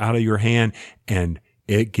goes out of your hand and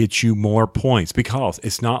it gets you more points, because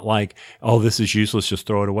it's not like, oh, this is useless, just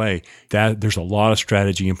throw it away. There's a lot of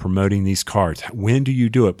strategy in promoting these cards. When do you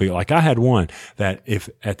do it? But like I had one that if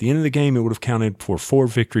at the end of the game, it would have counted for 4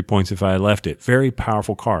 victory points if I had left it. Very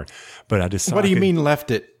powerful card. But I decided. What do you mean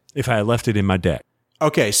left it? If I had left it in my deck.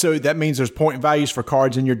 Okay, so that means there's point values for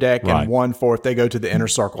cards in your deck, right, and 1 for if they go to the inner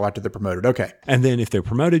circle after they're promoted. Okay. And then if they're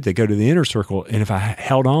promoted, they go to the inner circle. And if I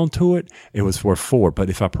held on to it, it was worth 4. But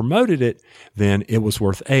if I promoted it, then it was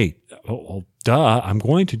worth 8. Oh, duh, I'm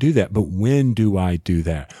going to do that. But when do I do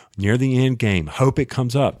that? Near the end game. Hope it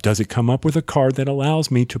comes up. Does it come up with a card that allows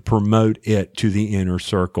me to promote it to the inner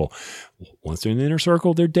circle? Once they're in the inner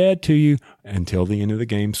circle, they're dead to you until the end of the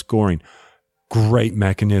game scoring. Great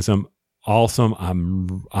mechanism. Awesome.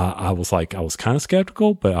 I was kind of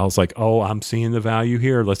skeptical, but I was like, oh, I'm seeing the value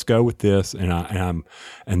here. Let's go with this. And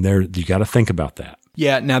there, you got to think about that.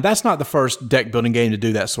 Yeah. Now that's not the first deck building game to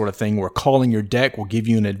do that sort of thing where calling your deck will give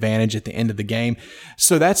you an advantage at the end of the game.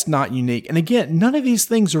 So that's not unique. And again, none of these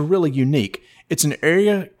things are really unique. It's an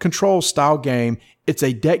area control style game. It's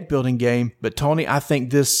a deck building game. But Tony, I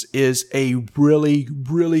think this is a really,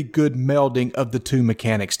 really good melding of the two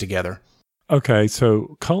mechanics together. Okay,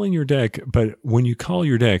 so calling your deck, but when you call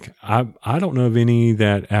your deck, I don't know of any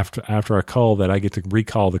that after I call that I get to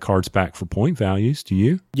recall the cards back for point values. Do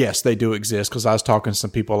you? Yes, they do exist, because I was talking to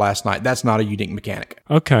some people last night. That's not a unique mechanic.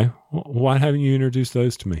 Okay, why haven't you introduced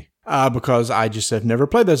those to me? Because I just have never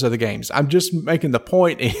played those other games. I'm just making the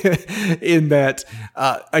point in that,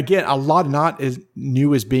 again, a lot not as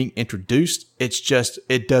new as being introduced. It's just,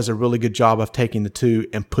 it does a really good job of taking the two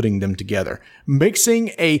and putting them together.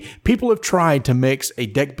 People have tried to mix a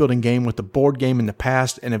deck building game with a board game in the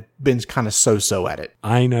past and have been kind of so-so at it.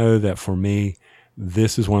 I know that for me,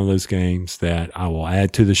 this is one of those games that I will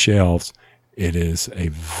add to the shelves. It is a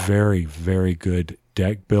very, very good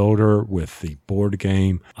deck builder with the board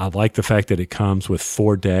game. I like the fact that it comes with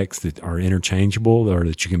 4 decks that are interchangeable or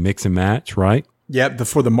that you can mix and match, right? Yep,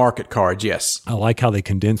 for the market cards, yes. I like how they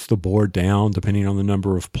condense the board down depending on the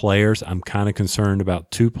number of players. I'm kind of concerned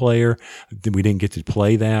about 2-player. We didn't get to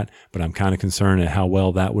play that, but I'm kind of concerned at how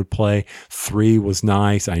well that would play. 3 was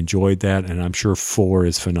nice. I enjoyed that, and I'm sure 4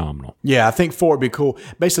 is phenomenal. Yeah, I think 4 would be cool.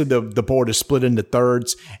 Basically, the board is split into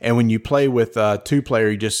thirds, and when you play with 2-player,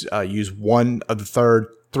 you just use 1 of the third.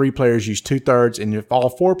 3 players use 2/3, and if all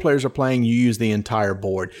 4 players are playing, you use the entire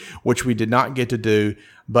board, which we did not get to do.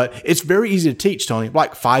 But it's very easy to teach, Tony.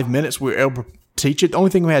 Like 5 minutes, we were able to teach it. The only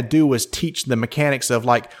thing we had to do was teach the mechanics of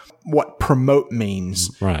like what promote means,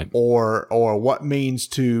 right? Or what means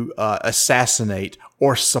to assassinate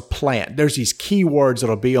or supplant. There's these keywords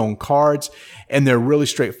that'll be on cards, and they're really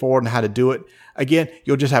straightforward on how to do it. Again,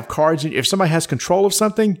 you'll just have cards. If somebody has control of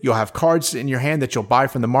something, you'll have cards in your hand that you'll buy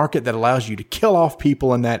from the market that allows you to kill off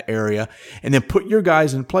people in that area and then put your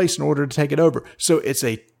guys in place in order to take it over. So it's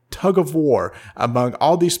a tug of war among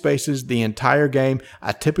all these spaces the entire game.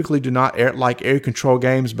 I typically do not like area control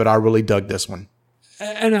games, but I really dug this one.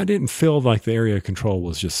 And I didn't feel like the area control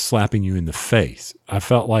was just slapping you in the face. I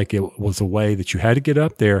felt like it was a way that you had to get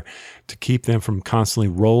up there to keep them from constantly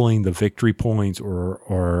rolling the victory points or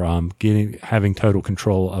having total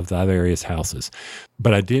control of the various houses.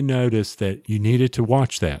 But I did notice that you needed to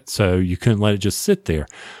watch that, so you couldn't let it just sit there.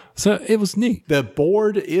 So it was neat. The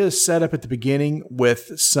board is set up at the beginning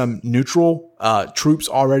with some neutral troops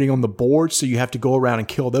already on the board, so you have to go around and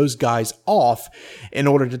kill those guys off in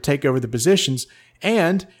order to take over the positions.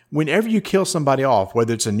 And whenever you kill somebody off,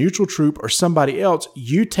 whether it's a neutral troop or somebody else,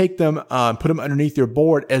 you take them, put them underneath your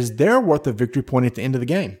board as they're worth a victory point at the end of the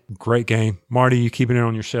game. Great game. Marty, you keeping it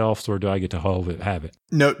on your shelves, or do I get to have it?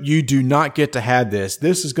 No, you do not get to have this.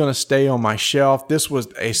 This is going to stay on my shelf. This was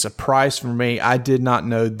a surprise for me. I did not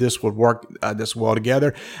know this would work this well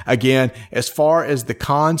together. Again, as far as the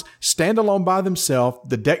cons, standalone by themselves,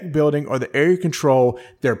 the deck building or the area control,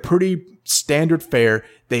 they're pretty standard fare.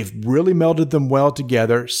 They've really melded them well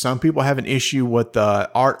together. Some people have an issue with the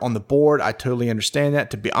art on the board. I totally understand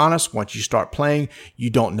that. To be honest, once you start playing, you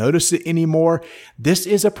don't notice it anymore. This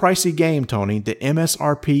is a pricey game, Tony. The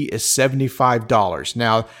MSRP is $75.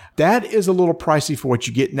 Now, that is a little pricey for what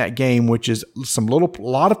you get in that game, which is a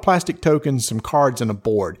lot of plastic tokens, some cards, and a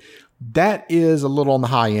board. That is a little on the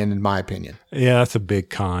high end, in my opinion. Yeah, that's a big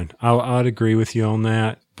con. I'd agree with you on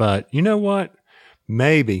that. But you know what?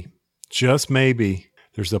 Maybe, just maybe,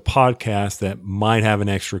 there's a podcast that might have an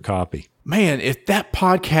extra copy. Man, if that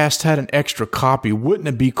podcast had an extra copy, wouldn't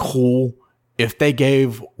it be cool if they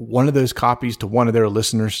gave one of those copies to one of their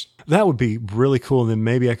listeners? That would be really cool. Then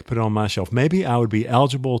maybe I could put it on my shelf. Maybe I would be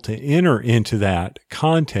eligible to enter into that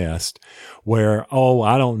contest where,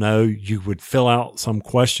 I don't know, you would fill out some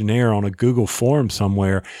questionnaire on a Google form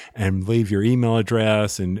somewhere and leave your email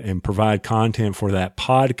address and provide content for that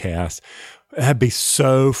podcast. That'd be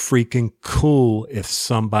so freaking cool if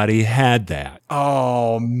somebody had that.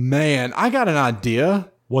 Oh, man. I got an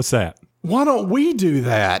idea. What's that? Why don't we do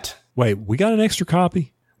that? Wait, we got an extra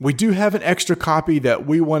copy? We do have an extra copy that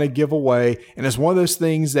we want to give away. And it's one of those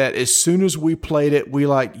things that as soon as we played it, we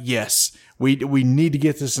like, yes, we need to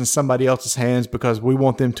get this in somebody else's hands because we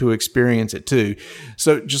want them to experience it too.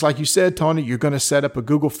 So just like you said, Tony, you're going to set up a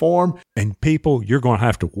Google form. And people, you're going to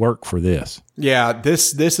have to work for this. Yeah,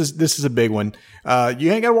 this is a big one.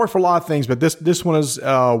 You ain't got to work for a lot of things, but this one is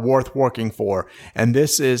worth working for. And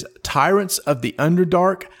this is Tyrants of the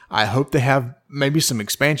Underdark. I hope they have maybe some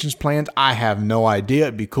expansions planned. I have no idea.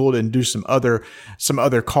 It'd be cool to do some other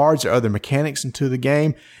cards or other mechanics into the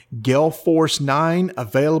game. Gale Force 9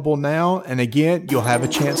 available now. And again, you'll have a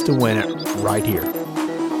chance to win it right here.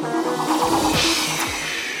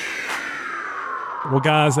 Well,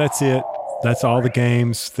 guys, that's it. That's all the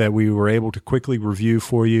games that we were able to quickly review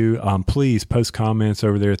for you. Please post comments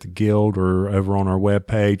over there at the Guild or over on our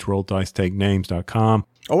webpage, RolledDiceTakeNames.com.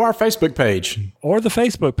 Or our Facebook page. Or the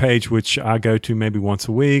Facebook page, which I go to maybe once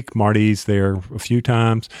a week. Marty's there a few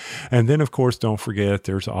times. And then, of course, don't forget,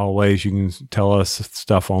 there's always, you can tell us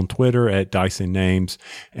stuff on Twitter at Dice and Names.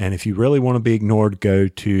 And if you really want to be ignored, go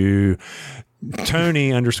to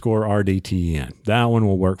Tony_RDTN. That one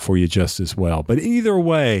will work for you just as well. But either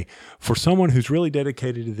way, for someone who's really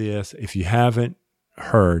dedicated to this, if you haven't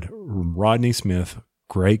heard, Rodney Smith,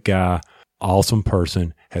 great guy, awesome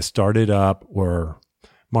person, has started up, or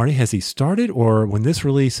Marty, has he started, or when this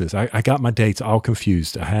releases? I got my dates all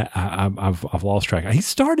confused. I've lost track. He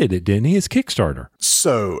started it, didn't he? His Kickstarter.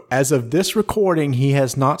 So as of this recording, he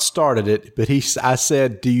has not started it, but I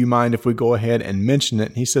said, do you mind if we go ahead and mention it?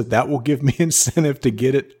 And he said that will give me incentive to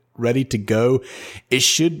get it ready to go. It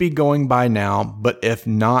should be going by now, but if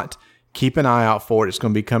not, keep an eye out for it. It's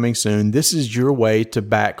going to be coming soon. This is your way to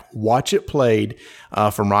back Watch It Played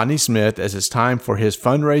from Rodney Smith as it's time for his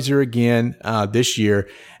fundraiser again this year.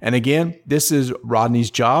 And again, this is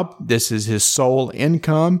Rodney's job. This is his sole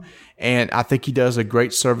income. And I think he does a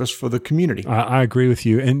great service for the community. I agree with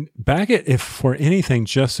you. And back it, if for anything,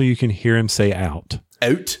 just so you can hear him say out.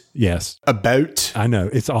 Out? Yes. About? I know.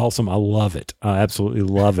 It's awesome. I love it. I absolutely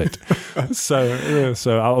love it. I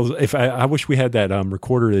wish we had that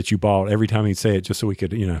recorder that you bought every time he'd say it just so we could,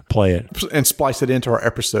 play it. And splice it into our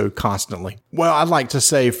episode constantly. Well, I'd like to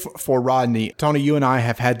say for Rodney, Tony, you and I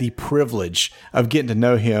have had the privilege of getting to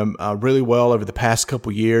know him really well over the past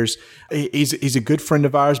couple years. He's a good friend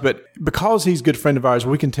of ours, but because he's a good friend of ours,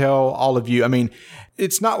 we can tell all of you,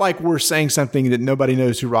 it's not like we're saying something that nobody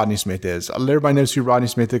knows who Rodney Smith is. Everybody knows who Rodney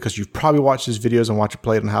Smith is because you've probably watched his videos and Watch It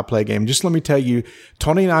Play on How to Play a Game. Just let me tell you,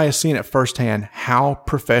 Tony and I have seen it firsthand how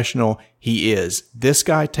professional he is. This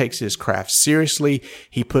guy takes his craft seriously.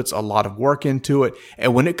 He puts a lot of work into it.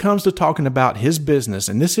 And when it comes to talking about his business,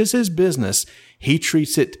 and this is his business, he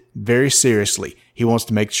treats it very seriously. He wants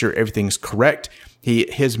to make sure everything's correct.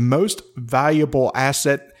 His most valuable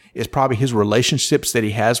asset is probably his relationships that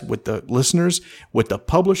he has with the listeners, with the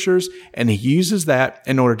publishers, and he uses that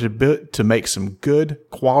in order to make some good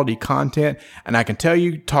quality content. And I can tell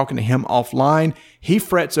you, talking to him offline, he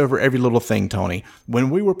frets over every little thing, Tony. When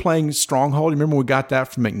we were playing Stronghold, remember we got that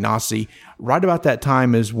from Ignacy? right about that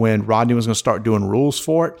time is when Rodney was going to start doing rules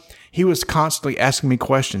for it. He was constantly asking me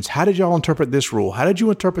questions. How did y'all interpret this rule? How did you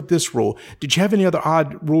interpret this rule? Did you have any other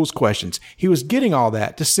odd rules questions? He was getting all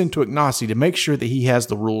that to send to Ignacy to make sure that he has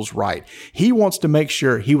the rules right. He wants to make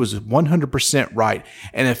sure he was 100% right.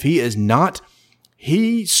 And if he is not,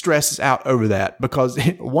 he stresses out over that, because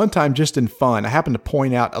one time, just in fun, I happened to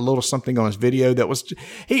point out a little something on his video that was,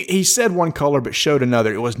 he said one color but showed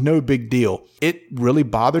another. It was no big deal. It really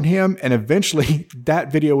bothered him, and eventually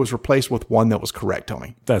that video was replaced with one that was correct,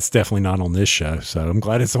 Tony. That's definitely not on this show, so I'm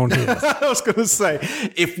glad it's on here. I was going to say,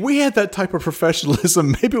 if we had that type of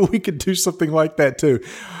professionalism, maybe we could do something like that too,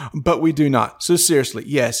 but we do not. So seriously,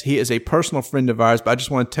 yes, he is a personal friend of ours, but I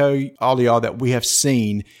just want to tell all of y'all that we have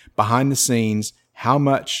seen behind the scenes how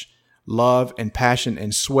much love and passion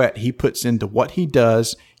and sweat he puts into what he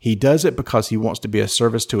does. He does it because he wants to be a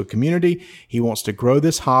service to a community. He wants to grow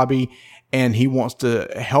this hobby, and he wants to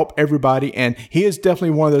help everybody. And he is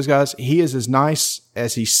definitely one of those guys. He is as nice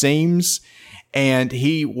as he seems, and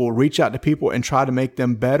he will reach out to people and try to make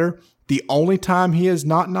them better. The only time he is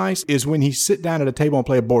not nice is when he sit down at a table and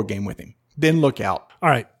play a board game with him. Then look out. All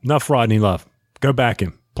right, enough Rodney love. Go back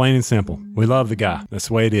him. Plain and simple. We love the guy. That's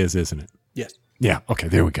the way it is, isn't it? Yes. Yeah. Okay.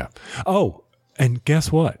 There we go. Oh, and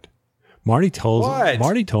guess what? Marty told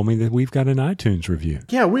me that we've got an iTunes review.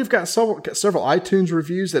 Yeah, we've got several iTunes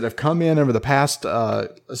reviews that have come in over the past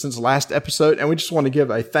since the last episode, and we just want to give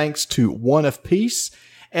a thanks to One of Peace,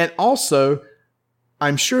 and also,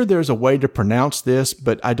 I'm sure there's a way to pronounce this,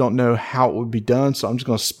 but I don't know how it would be done, so I'm just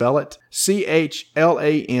going to spell it.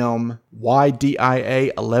 CHLAMYDIA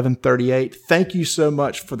 1138. Thank you so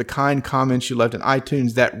much for the kind comments you left in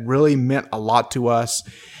iTunes. That really meant a lot to us.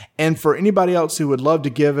 And for anybody else who would love to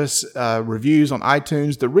give us reviews on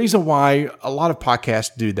iTunes, the reason why a lot of podcasts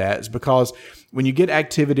do that is because when you get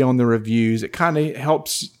activity on the reviews, it kind of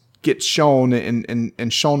helps get shown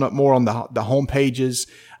and shown up more on the home pages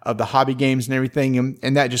of the hobby games and everything.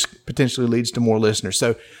 And that just potentially leads to more listeners.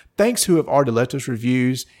 So thanks who have already left us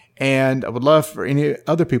reviews. And I would love for any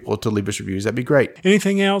other people to leave us reviews. That'd be great.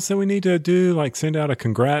 Anything else that we need to do, like send out a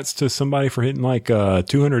congrats to somebody for hitting like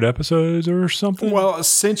 200 episodes or something? Well,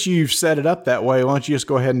 since you've set it up that way, why don't you just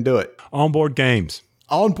go ahead and do it? Onboard Games.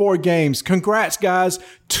 Onboard Games. Congrats, guys.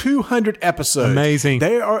 200 episodes. Amazing.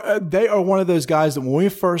 They are one of those guys that when we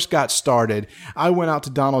first got started, I went out to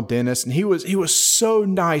Donald Dennis, and he was so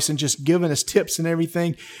nice and just giving us tips and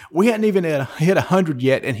everything. We hadn't even hit 100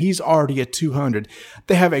 yet, and he's already at 200.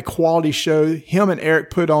 They have a quality show. Him and Eric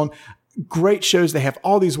put on great shows. They have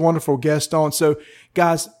all these wonderful guests on. So,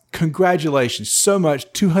 guys, congratulations so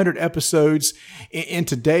much. 200 episodes in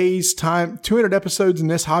today's time, 200 episodes in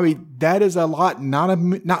this hobby. That is a lot.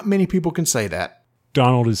 Not many people can say that.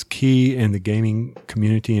 Donald is key in the gaming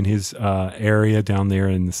community in his area down there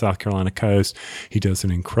in the South Carolina coast. He does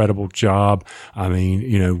an incredible job. I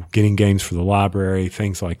mean, getting games for the library,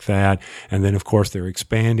 things like that. And then, of course, they're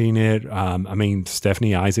expanding it.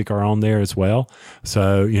 Stephanie, Isaac are on there as well.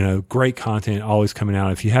 So, great content always coming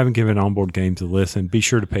out. If you haven't given Onboard Games a listen, be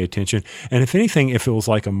sure to pay attention. And if anything, if it was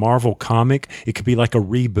like a Marvel comic, it could be like a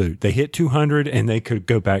reboot. They hit 200 and they could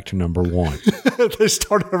go back to number 1. They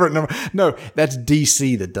start over at number. No, that's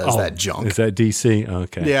DC that does that junk. Is that DC?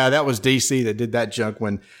 Okay. Yeah, that was DC that did that junk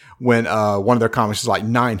when one of their comics is like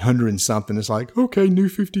 900 and something. It's like, okay, New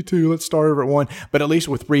 52, let's start over at 1. But at least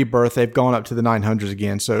with Rebirth, they've gone up to the 900s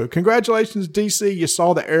again. So congratulations, DC. You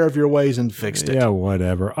saw the error of your ways and fixed it. Yeah,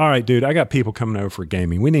 whatever. All right, dude, I got people coming over for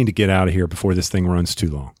gaming. We need to get out of here before this thing runs too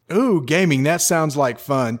long. Ooh, gaming. That sounds like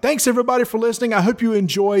fun. Thanks, everybody, for listening. I hope you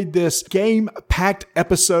enjoyed this game-packed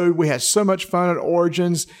episode. We had so much fun at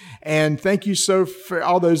Origins. And thank you for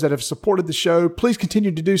all those that have supported the show. Please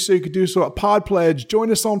continue to do so. You could do so at Pod Pledge.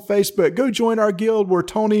 Join us on Facebook. Go join our guild where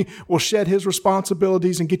Tony will shed his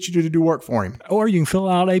responsibilities and get you to do work for him. Or you can fill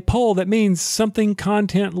out a poll that means something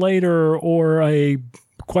content later, or a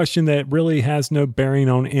question that really has no bearing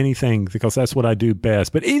on anything, because that's what I do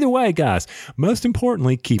best. But either way, guys, most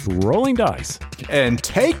importantly, keep rolling dice and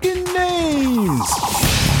taking names.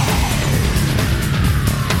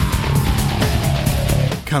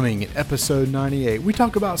 Coming in episode 98, we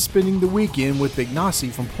talk about spending the weekend with Ignacy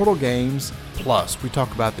from Portal Games. Plus, we talk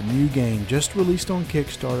about the new game just released on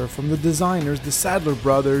Kickstarter from the designers, the Sadler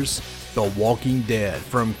Brothers, The Walking Dead,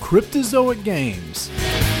 from Cryptozoic Games.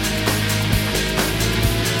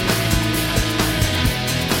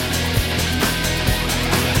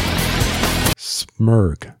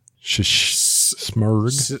 Smurg.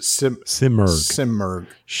 Smurg. Simurg.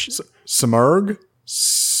 Simurg.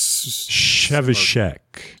 Shevishek.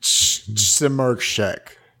 Simurshek.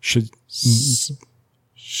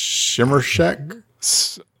 Shimmershek.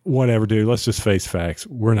 whatever, dude. Let's just face facts.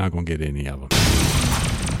 We're not going to get any of them.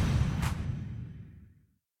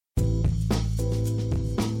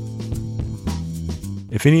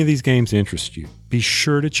 If any of these games interest you, be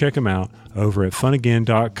sure to check them out over at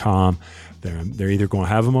funagain.com. They're either going to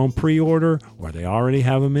have them on pre-order or they already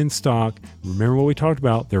have them in stock. Remember what we talked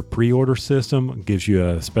about. Their pre-order system gives you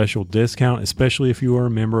a special discount, especially if you are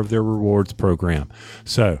a member of their rewards program.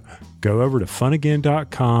 So go over to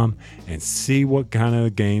funagain.com and see what kind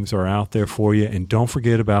of games are out there for you. And don't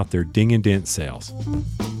forget about their Ding and Dent sales.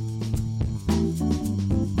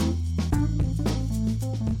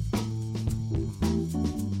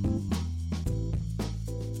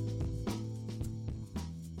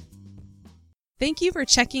 Thank you for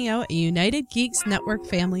checking out a United Geeks Network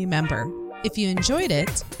family member. If you enjoyed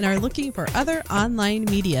it and are looking for other online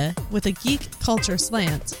media with a geek culture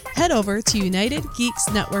slant, head over to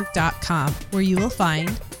UnitedGeeksNetwork.com, where you will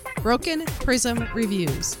find Broken Prism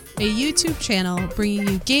Reviews, a YouTube channel bringing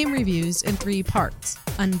you game reviews in 3 parts: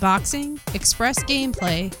 unboxing, express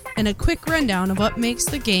gameplay, and a quick rundown of what makes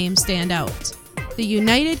the game stand out. The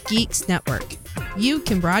United Geeks Network. You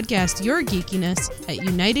can broadcast your geekiness at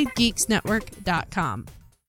UnitedGeeksNetwork.com.